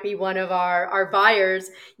that might be one of our buyers.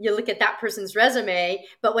 You look at that person's resume,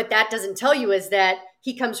 but what that doesn't tell you is that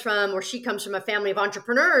he comes from, or she comes from, a family of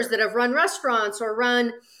entrepreneurs that have run restaurants or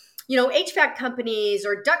run, HVAC companies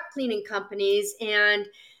or duct cleaning companies. And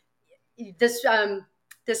this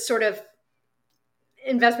sort of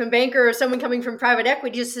investment banker or someone coming from private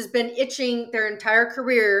equity just has been itching their entire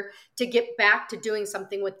career to get back to doing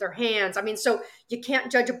something with their hands. I mean, so you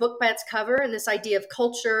can't judge a book by its cover, and this idea of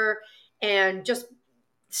culture and just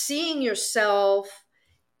seeing yourself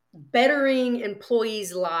bettering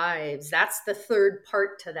employees' lives. That's the third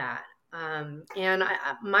part to that. And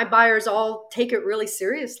my buyers all take it really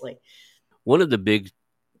seriously. One of the big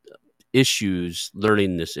issues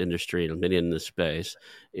learning this industry and being in this space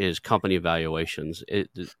is company evaluations.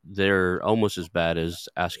 They're almost as bad as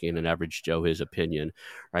asking an average Joe his opinion,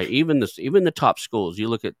 right? Even the top schools, you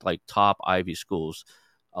look at like top Ivy schools,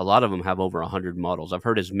 a lot of them have over 100 models. I've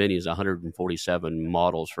heard as many as 147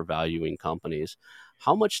 models for valuing companies.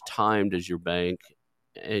 How much time does your bank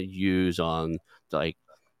use on like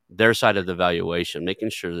their side of the valuation, making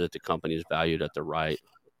sure that the company is valued at the right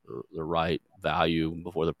value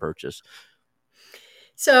before the purchase?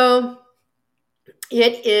 So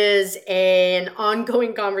it is an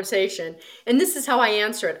ongoing conversation. And this is how I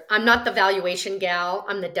answer it. I'm not the valuation gal,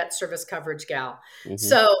 I'm the debt service coverage gal. Hmm.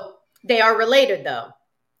 So they are related though.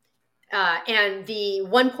 And the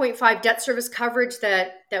 1.5 debt service coverage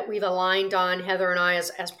that we've aligned on, Heather and I,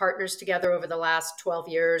 as partners together over the last 12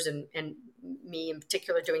 years, and me in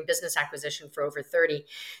particular doing business acquisition for over 30,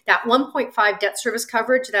 that 1.5 debt service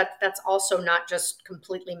coverage, that's also not just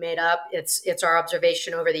completely made up. It's our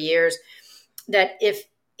observation over the years that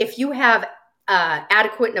if you have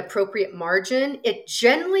adequate and appropriate margin, it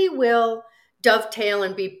generally will dovetail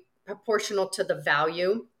and be proportional to the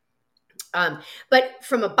value. But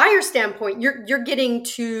from a buyer standpoint, you're getting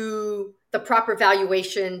to the proper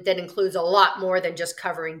valuation that includes a lot more than just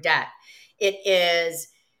covering debt. It is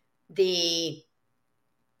the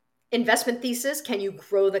investment thesis. Can you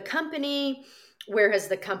grow the company? Where has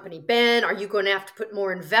the company been? Are you going to have to put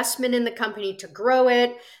more investment in the company to grow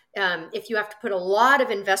it? If you have to put a lot of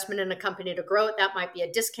investment in a company to grow it, that might be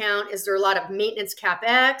a discount. Is there a lot of maintenance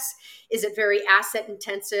capex? Is it very asset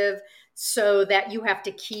intensive so that you have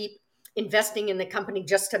to keep investing in the company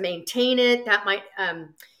just to maintain it? That might,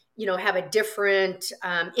 have a different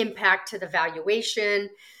impact to the valuation.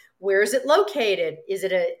 Where is it located? Is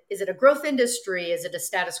it a growth industry? Is it a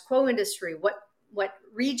status quo industry? What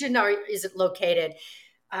region is it located?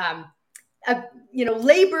 Um,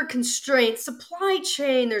 Labor constraints, supply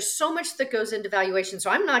chain. There's so much that goes into valuation.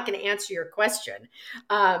 So I'm not going to answer your question.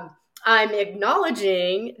 I'm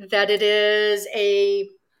acknowledging that it is a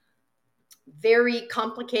very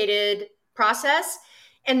complicated process.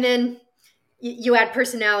 And then you add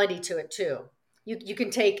personality to it too. You can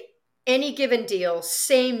take any given deal,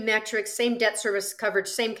 same metrics, same debt service coverage,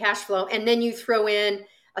 same cash flow, and then you throw in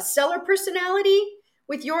a seller personality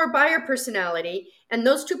with your buyer personality, and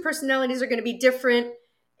those two personalities are going to be different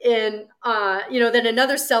in than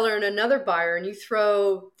another seller and another buyer, and you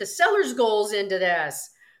throw the seller's goals into this.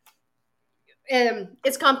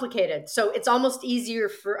 It's complicated. So it's almost easier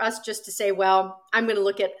for us just to say, well, I'm going to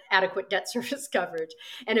look at adequate debt service coverage.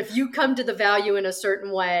 And if you come to the value in a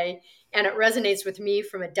certain way and it resonates with me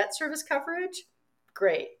from a debt service coverage,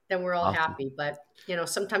 great. Then we're all Awesome. happy. But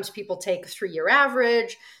sometimes people take a 3-year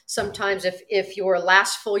average. Sometimes if your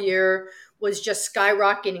last full year was just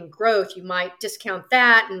skyrocketing growth, you might discount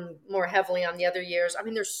that and more heavily on the other years. I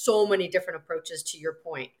mean, there's so many different approaches to your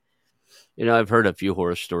point. I've heard a few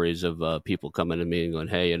horror stories of people coming to me and going,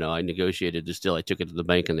 "Hey, I negotiated this deal. I took it to the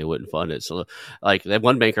bank and they wouldn't fund it." So, like that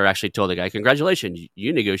one banker actually told the guy, "Congratulations,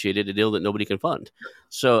 you negotiated a deal that nobody can fund."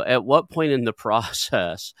 So, at what point in the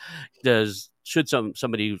process should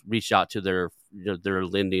somebody reach out to their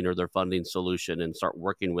lending or their funding solution and start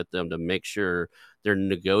working with them to make sure they're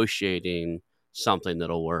negotiating something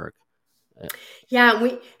that'll work?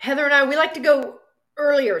 Yeah, Heather and I, we like to go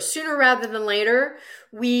earlier, sooner rather than later.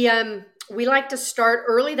 We like to start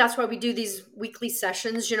early. That's why we do these weekly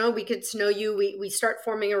sessions. We get to know you. We start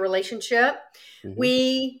forming a relationship. Mm-hmm.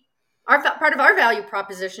 We part of our value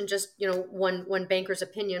proposition, just one banker's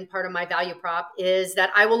opinion. Part of my value prop is that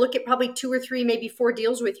I will look at probably 2 or 3, maybe 4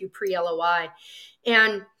 deals with you pre LOI,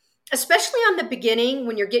 and especially on the beginning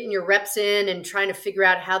when you're getting your reps in and trying to figure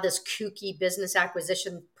out how this kooky business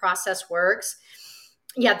acquisition process works.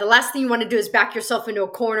 Yeah, the last thing you want to do is back yourself into a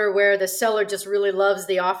corner where the seller just really loves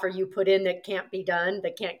the offer you put in that can't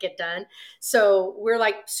get done. So we're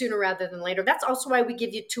like sooner rather than later. That's also why we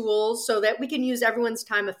give you tools so that we can use everyone's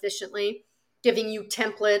time efficiently, giving you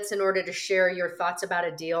templates in order to share your thoughts about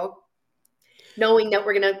a deal, knowing that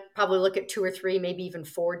we're going to probably look at 2 or 3, maybe even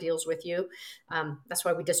 4 deals with you. That's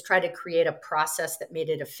why we just try to create a process that made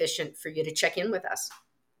it efficient for you to check in with us.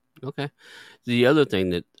 Okay. The other thing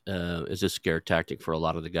that is a scare tactic for a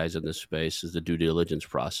lot of the guys in this space is the due diligence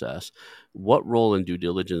process. What role in due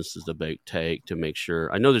diligence does the bank take to make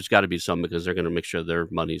sure? I know there's got to be some because they're going to make sure their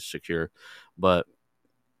money's secure, but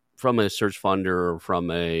from a search funder or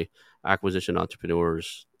from a acquisition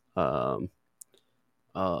entrepreneur's um,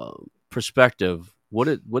 uh, perspective, what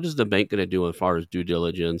is the bank going to do as far as due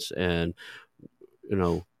diligence? And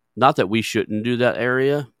not that we shouldn't do that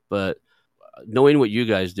area, but knowing what you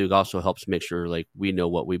guys do also helps make sure like we know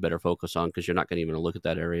what we better focus on because you're not going to even look at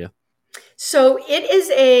that area. So it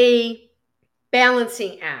is a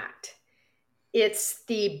balancing act. It's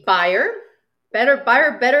the buyer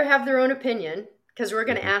better have their own opinion because we're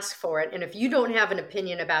going to Mm-hmm. ask for it. And if you don't have an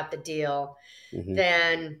opinion about the deal, Mm-hmm.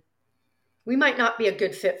 then we might not be a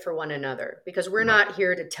good fit for one another because we're Right. not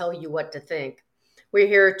here to tell you what to think. We're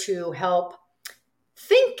here to help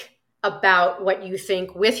think about what you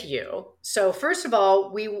think with you. So first of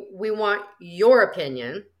all, we want your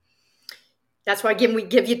opinion. That's why again we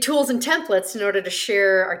give you tools and templates in order to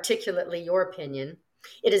share articulately your opinion.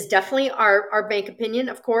 It is definitely our bank opinion,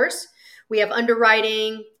 of course. We have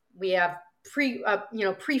underwriting, we have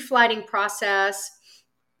pre-flighting process.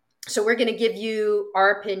 So we're going to give you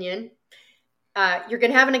our opinion. You're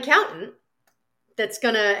going to have an accountant that's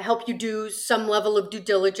going to help you do some level of due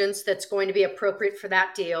diligence that's going to be appropriate for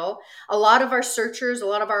that deal. A lot of our searchers, a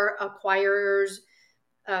lot of our acquirers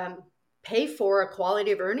pay for a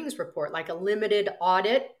quality of earnings report, like a limited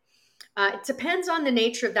audit. It depends on the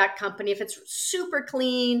nature of that company. If it's super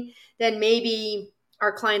clean, then maybe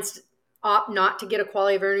our clients opt not to get a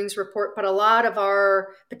quality of earnings report. But a lot of our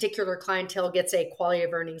particular clientele gets a quality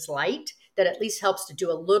of earnings light that at least helps to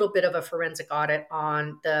do a little bit of a forensic audit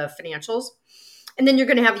on the financials. And then you're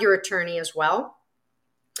going to have your attorney as well.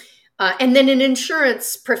 And then an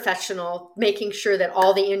insurance professional, making sure that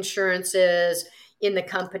all the insurances in the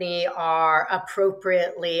company are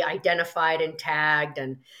appropriately identified and tagged.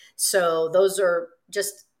 And so those are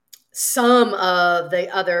just some of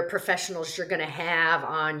the other professionals you're going to have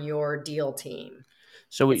on your deal team.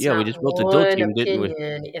 So It's we not just built a deal one team, didn't we?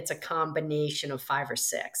 opinion, it's a combination of 5 or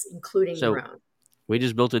 6, including your So own. we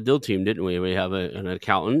just built a deal team, didn't we? We have an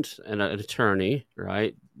accountant and an attorney,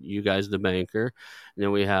 right? You guys, the banker, and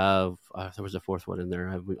then we have there was a fourth one in there.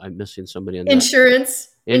 I'm missing somebody in that insurance,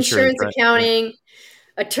 Insurance, right? Yeah, accounting,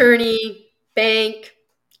 attorney, bank,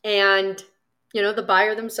 and the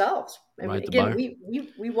buyer themselves. I mean, right. The again, buyer.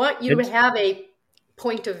 we want you to It's have a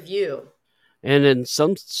point of view. and in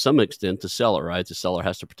some extent, the seller, right? The seller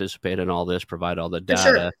has to participate in all this, provide all the For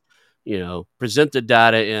sure. data, present the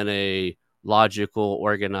data in a logical,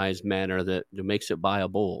 organized manner that makes it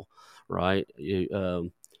viable, right?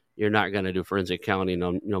 You're not going to do forensic accounting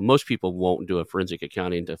on, most people won't do a forensic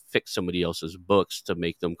accounting to fix somebody else's books to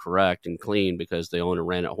make them correct and clean because the owner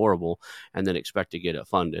ran it horrible and then expect to get it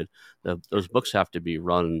funded. Those books have to be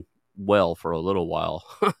run well for a little while.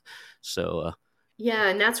 so Yeah,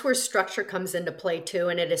 and that's where structure comes into play too,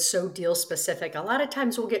 and it is so deal specific. A lot of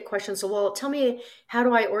times we'll get questions, so, well, tell me, how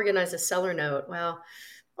do I organize a seller note? Well,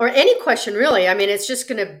 or any question really. I mean, it's just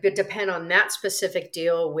going to depend on that specific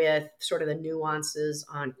deal with sort of the nuances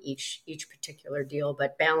on each particular deal,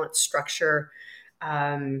 but balanced structure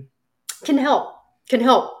um, can help,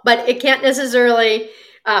 but it can't necessarily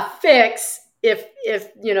fix if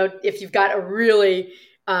you've got a really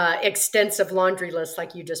extensive laundry list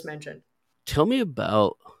like you just mentioned. tell me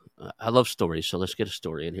about. I love stories, so let's get a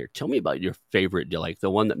story in here. Tell me about your favorite deal, like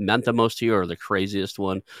the one that meant the most to you, or the craziest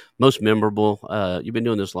one, most memorable. You've been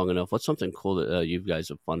doing this long enough. What's something cool that you guys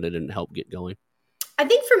have funded and helped get going? I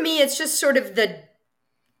think for me, it's just sort of the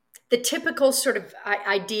typical sort of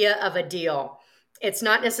idea of a deal. It's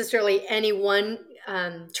not necessarily any one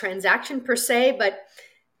transaction per se, but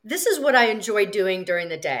this is what I enjoy doing during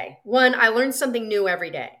the day. One, I learn something new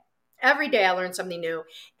every day. Every day I learn something new.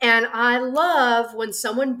 And I love when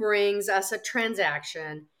someone brings us a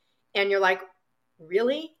transaction and you're like,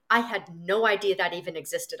 really? I had no idea that even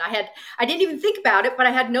existed. I didn't even think about it, but I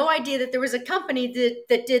had no idea that there was a company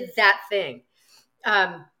that did that thing.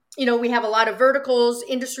 um, we have a lot of verticals,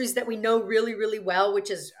 industries that we know really, really well,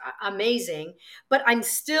 which is amazing. But I'm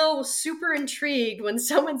still super intrigued when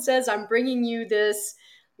someone says, I'm bringing you this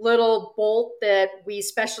little bolt that we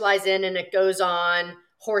specialize in and it goes on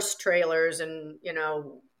horse trailers. And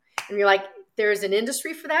you're like, there's an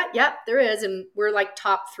industry for that? Yep, there is. And we're like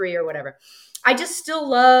top three or whatever. I just still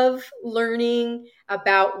love learning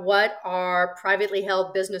about what our privately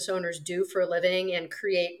held business owners do for a living and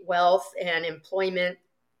create wealth and employment.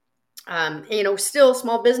 Still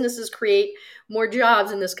small businesses create more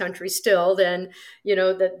jobs in this country still than,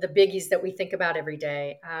 the biggies that we think about every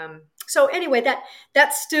day. So anyway,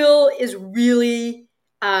 that still is really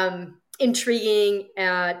intriguing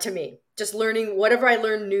to me. Just learning whatever I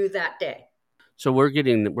learned new that day. So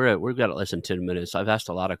we've got less than 10 minutes. I've asked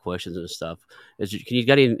a lot of questions and stuff. Is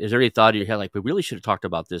there any thought in your head like we really should have talked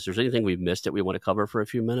about this? Is there anything we've missed that we want to cover for a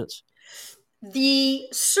few minutes? The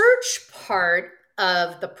search part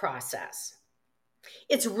of the process,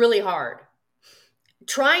 it's really hard.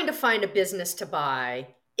 Trying to find a business to buy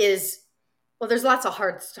is, well, there's lots of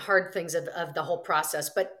hard things of the whole process,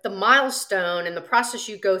 but the milestone and the process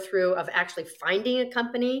you go through of actually finding a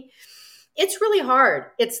company, it's really hard.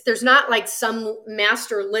 There's not like some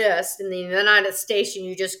master list and then on a station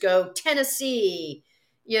you just go Tennessee,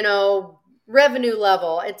 revenue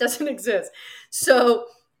level. It doesn't exist. So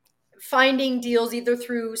finding deals either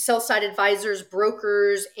through sell-side advisors,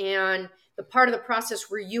 brokers, and the part of the process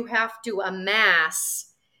where you have to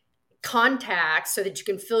amass contacts so that you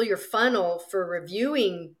can fill your funnel for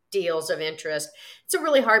reviewing deals of interest. It's a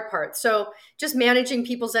really hard part. So just managing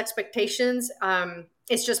people's expectations,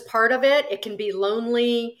 it's just part of it. It can be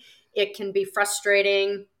lonely. It can be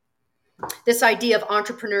frustrating. This idea of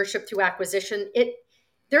entrepreneurship through acquisition,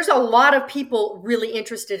 there's a lot of people really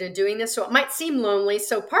interested in doing this. So it might seem lonely.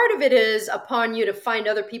 So part of it is upon you to find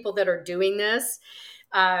other people that are doing this.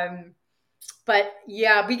 But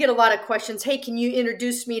yeah, we get a lot of questions. Hey, can you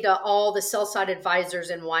introduce me to all the sell-side advisors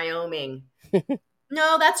in Wyoming?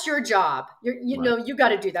 No, that's your job. Right. You got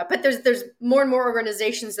to do that. But there's more and more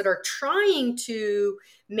organizations that are trying to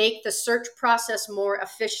make the search process more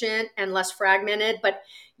efficient and less fragmented. But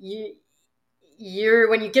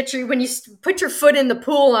when you put your foot in the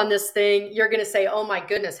pool on this thing, you're going to say, "Oh my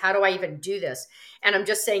goodness, how do I even do this?" And I'm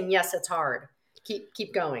just saying, yes, it's hard.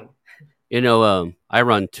 Keep going. I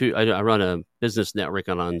run a business network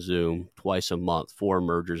on Zoom twice a month for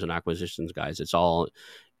mergers and acquisitions guys. It's all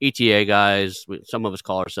ETA guys. Some of us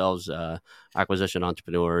call ourselves acquisition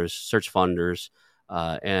entrepreneurs, search funders,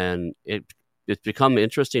 and it's become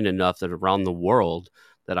interesting enough that around the world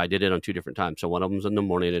that I did it on two different times. So one of them's in the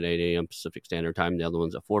morning at 8 a.m. Pacific Standard Time. The other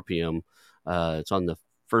one's at 4 p.m. It's on the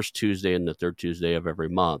first Tuesday and the third Tuesday of every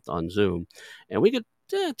month on Zoom, and we get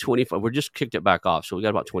 25. We just kicked it back off, so we got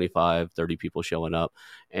about 25, 30 people showing up,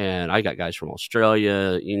 and I got guys from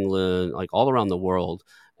Australia, England, like all around the world,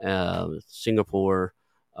 Singapore,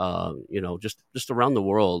 just around the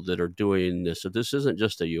world that are doing this. So this isn't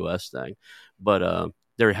just a U.S. thing, but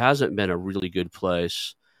there hasn't been a really good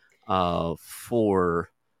place for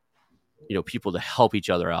people to help each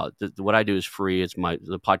other out. What I do is free. It's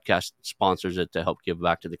the podcast sponsors it to help give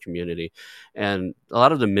back to the community, and a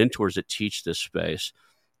lot of the mentors that teach this space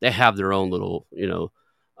they have their own little,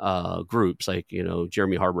 groups. Like,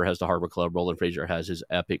 Jeremy Harbor has the Harbor Club, Roland Fraser has his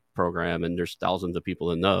Epic program, and there's thousands of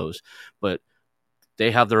people in those. But they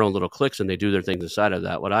have their own little cliques and they do their things inside of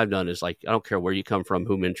that. What I've done is, like, I don't care where you come from,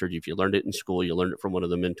 who mentored you. If you learned it in school, you learned it from one of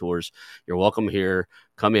the mentors, you're welcome here.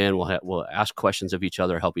 Come in. We'll ask questions of each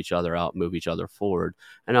other, help each other out, move each other forward.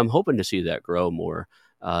 And I'm hoping to see that grow more.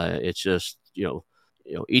 It's just,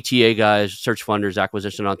 ETA guys, search funders,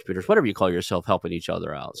 acquisition entrepreneurs, whatever you call yourself, helping each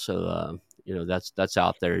other out. So, that's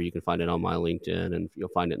out there. You can find it on my LinkedIn, and you'll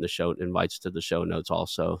find it in the show invites to the show notes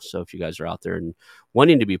also. So if you guys are out there and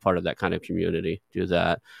wanting to be part of that kind of community, do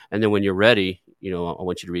that. And then when you're ready, I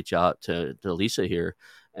want you to reach out to Lisa here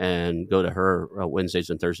and go to her Wednesdays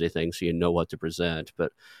and Thursday things, so you know what to present.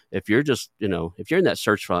 But if you're just, if you're in that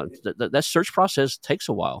search front, that search process takes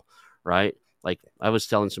a while, right? Like I was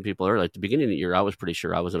telling some people earlier, at the beginning of the year, I was pretty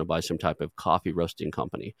sure I was going to buy some type of coffee roasting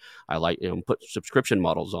company. I like, put subscription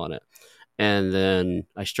models on it. And then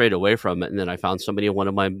I strayed away from it. And then I found somebody, one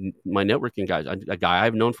of my networking guys, a guy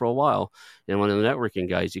I've known for a while, and one of the networking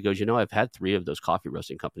guys, he goes, I've had 3 of those coffee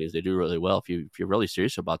roasting companies. They do really well. If you're really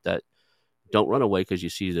serious about that, don't run away because you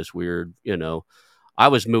see this weird, I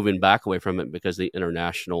was moving back away from it because the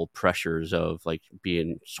international pressures of like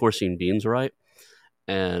sourcing beans right.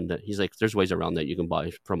 And he's like, there's ways around that. You can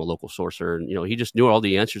buy from a local sourcer. And, he just knew all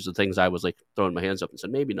the answers to things I was like throwing my hands up and said,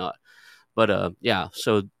 maybe not. But yeah,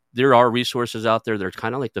 so there are resources out there. They're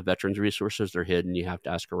kind of like the veterans resources. They're hidden. You have to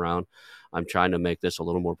ask around. I'm trying to make this a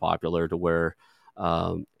little more popular to where,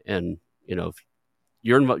 if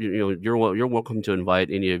you're welcome to invite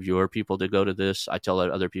any of your people to go to this. I tell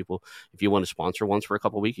other people, if you want to sponsor once for a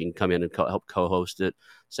couple of weeks, you can come in and help co-host it.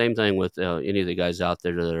 Same thing with any of the guys out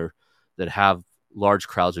there that have large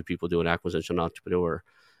crowds of people doing acquisition entrepreneur.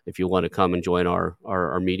 If you want to come and join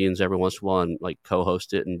our meetings every once in a while and like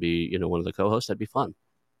co-host it and be, one of the co-hosts, that'd be fun.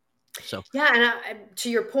 So yeah, and to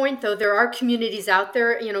your point, though, there are communities out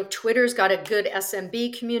there. Twitter's got a good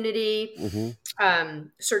SMB community, mm-hmm.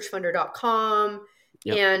 searchfunder.com,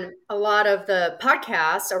 Yep. and a lot of the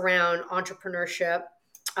podcasts around entrepreneurship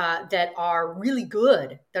that are really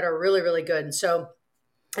good, that are really, really good. And so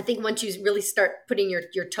I think once you really start putting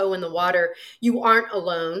your toe in the water, you aren't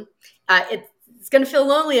alone. It's going to feel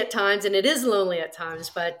lonely at times, and it is lonely at times.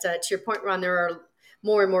 But to your point, Ron, there are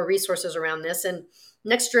more and more resources around this. And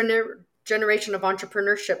next generation of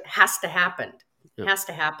entrepreneurship has to happen. Yep. Has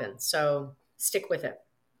to happen. So stick with it.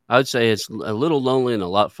 I would say it's a little lonely and a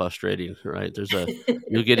lot frustrating, right?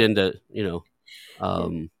 You'll get into, you'll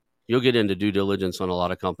get into due diligence on a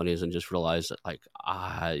lot of companies and just realize that like,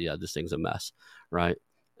 yeah, this thing's a mess, right?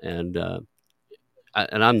 And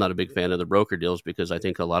I'm not a big fan of the broker deals because I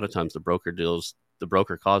think a lot of times the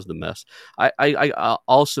broker caused the mess.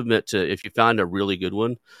 I'll submit to, if you find a really good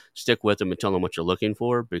one, stick with them and tell them what you're looking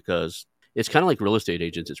for, because it's kind of like real estate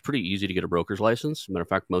agents. It's pretty easy to get a broker's license. Matter of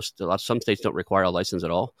fact, some states don't require a license at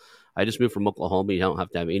all. I just moved from Oklahoma. You don't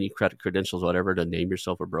have to have any credit credentials, whatever, to name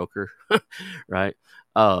yourself a broker, right?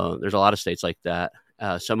 There's a lot of states like that.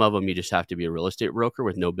 Some of them you just have to be a real estate broker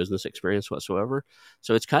with no business experience whatsoever.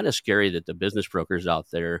 So it's kind of scary that the business brokers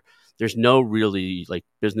out there, there's no really like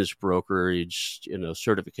business brokerage,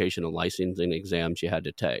 certification and licensing exams you had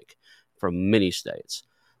to take from many states.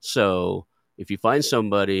 So if you find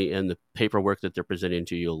somebody and the paperwork that they're presenting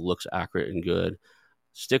to you looks accurate and good,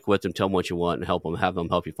 stick with them, tell them what you want, and have them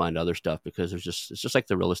help you find other stuff, because it's just like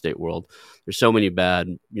the real estate world. There's so many bad,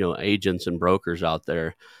 agents and brokers out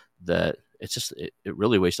there that it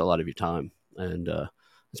really wastes a lot of your time. And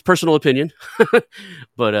it's personal opinion,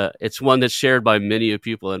 but it's one that's shared by many of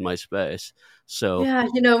people in my space. So yeah,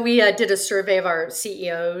 we did a survey of our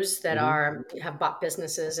CEOs that mm-hmm. have bought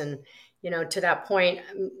businesses, and to that point,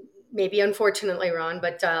 maybe unfortunately, Ron,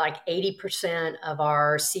 but like 80% of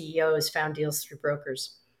our CEOs found deals through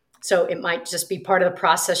brokers. So it might just be part of the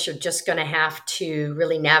process. You're just going to have to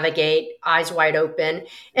really navigate, eyes wide open,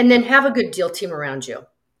 and then have a good deal team around you.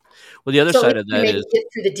 Well, the other So side of that maybe is get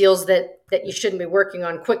through the deals that you shouldn't be working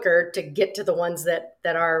on quicker to get to the ones that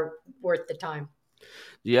are worth the time.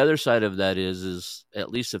 The other side of that is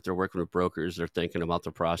at least if they're working with brokers, they're thinking about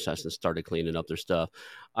the process and started cleaning up their stuff.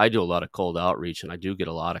 I do a lot of cold outreach, and I do get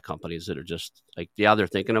a lot of companies that are just like, yeah, they're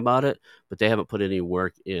thinking about it, but they haven't put any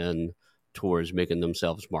work in towards making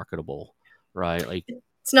themselves marketable, right? Like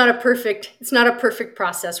it's not a perfect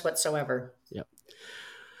process whatsoever. Yeah.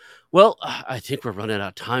 Well, I think we're running out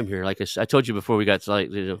of time here. Like I told you before we got to,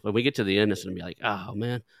 like, when we get to the end, it's going to be like, oh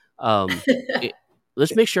man.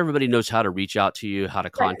 Let's make sure everybody knows how to reach out to you, how to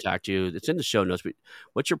contact you. It's in the show notes, but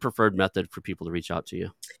what's your preferred method for people to reach out to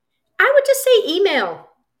you? I would just say email.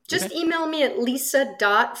 Just Okay. email me at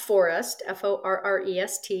lisa.forrest, Forrest,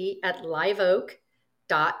 at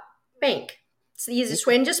liveoak.bank. It's the easiest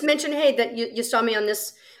way. Okay. And just mention, hey, that you saw me on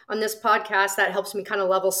this podcast. That helps me kind of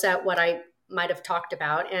level set what I might have talked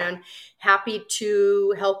about, and happy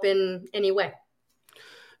to help in any way.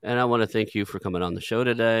 And I want to thank you for coming on the show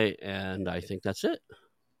today. And I think that's it.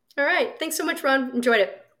 All right. Thanks so much, Ron. Enjoyed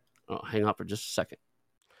it. I'll hang out for just a second.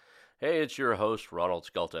 Hey, it's your host, Ronald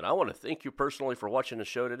Skelton. I want to thank you personally for watching the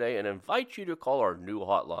show today and invite you to call our new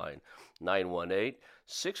hotline,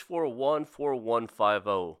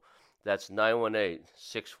 918-641-4150. That's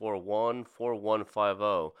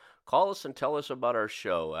 918-641-4150. Call us and tell us about our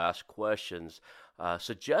show, ask questions,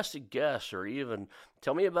 suggested guests, or even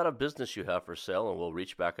tell me about a business you have for sale, and we'll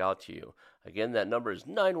reach back out to you. Again, that number is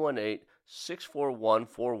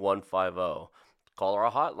 918-641-4150. Call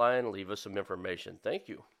our hotline, leave us some information. Thank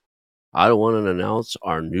you. I want to announce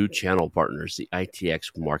our new channel partners, the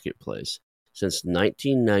ITX Marketplace. Since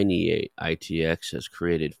 1998, ITX has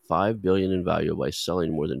created $5 billion in value by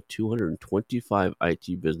selling more than 225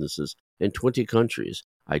 IT businesses in 20 countries.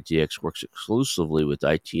 ITX works exclusively with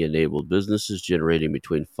IT-enabled businesses generating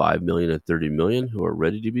between $5 million and $30 million who are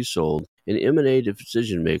ready to be sold, and M&A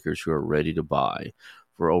decision makers who are ready to buy.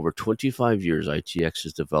 For over 25 years, ITX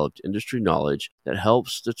has developed industry knowledge that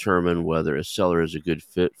helps determine whether a seller is a good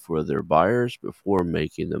fit for their buyers before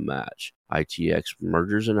making the match. ITX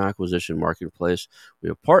Mergers and Acquisition Marketplace we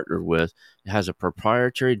have partnered with has a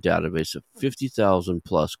proprietary database of 50,000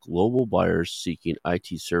 plus global buyers seeking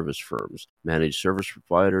IT service firms, managed service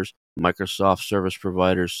providers, Microsoft service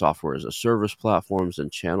providers, software as a service platforms,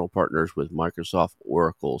 and channel partners with Microsoft,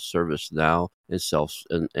 Oracle, ServiceNow, and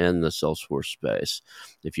the Salesforce space.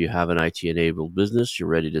 If you have an IT-enabled business you're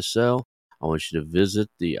ready to sell, I want you to visit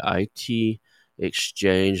the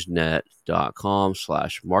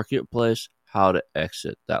itexchangenet.com/marketplace, how to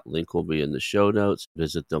exit. That link will be in the show notes.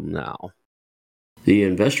 Visit them now. The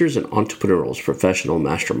Investors and Entrepreneurs Professional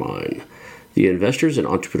Mastermind. The Investors and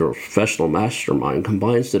Entrepreneurs Professional Mastermind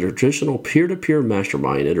combines the traditional peer-to-peer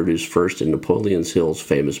mastermind introduced first in Napoleon Hill's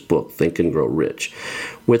famous book, Think and Grow Rich,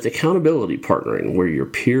 with accountability partnering, where your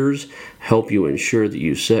peers help you ensure that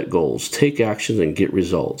you set goals, take actions, and get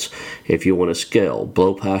results. If you want to scale,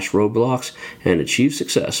 blow past roadblocks, and achieve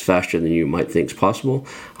success faster than you might think is possible,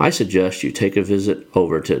 I suggest you take a visit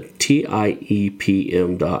over to TIEPM.com.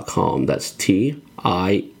 That's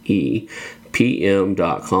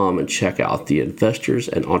TIEPM.com and check out the Investors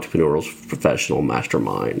and Entrepreneurs Professional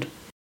Mastermind.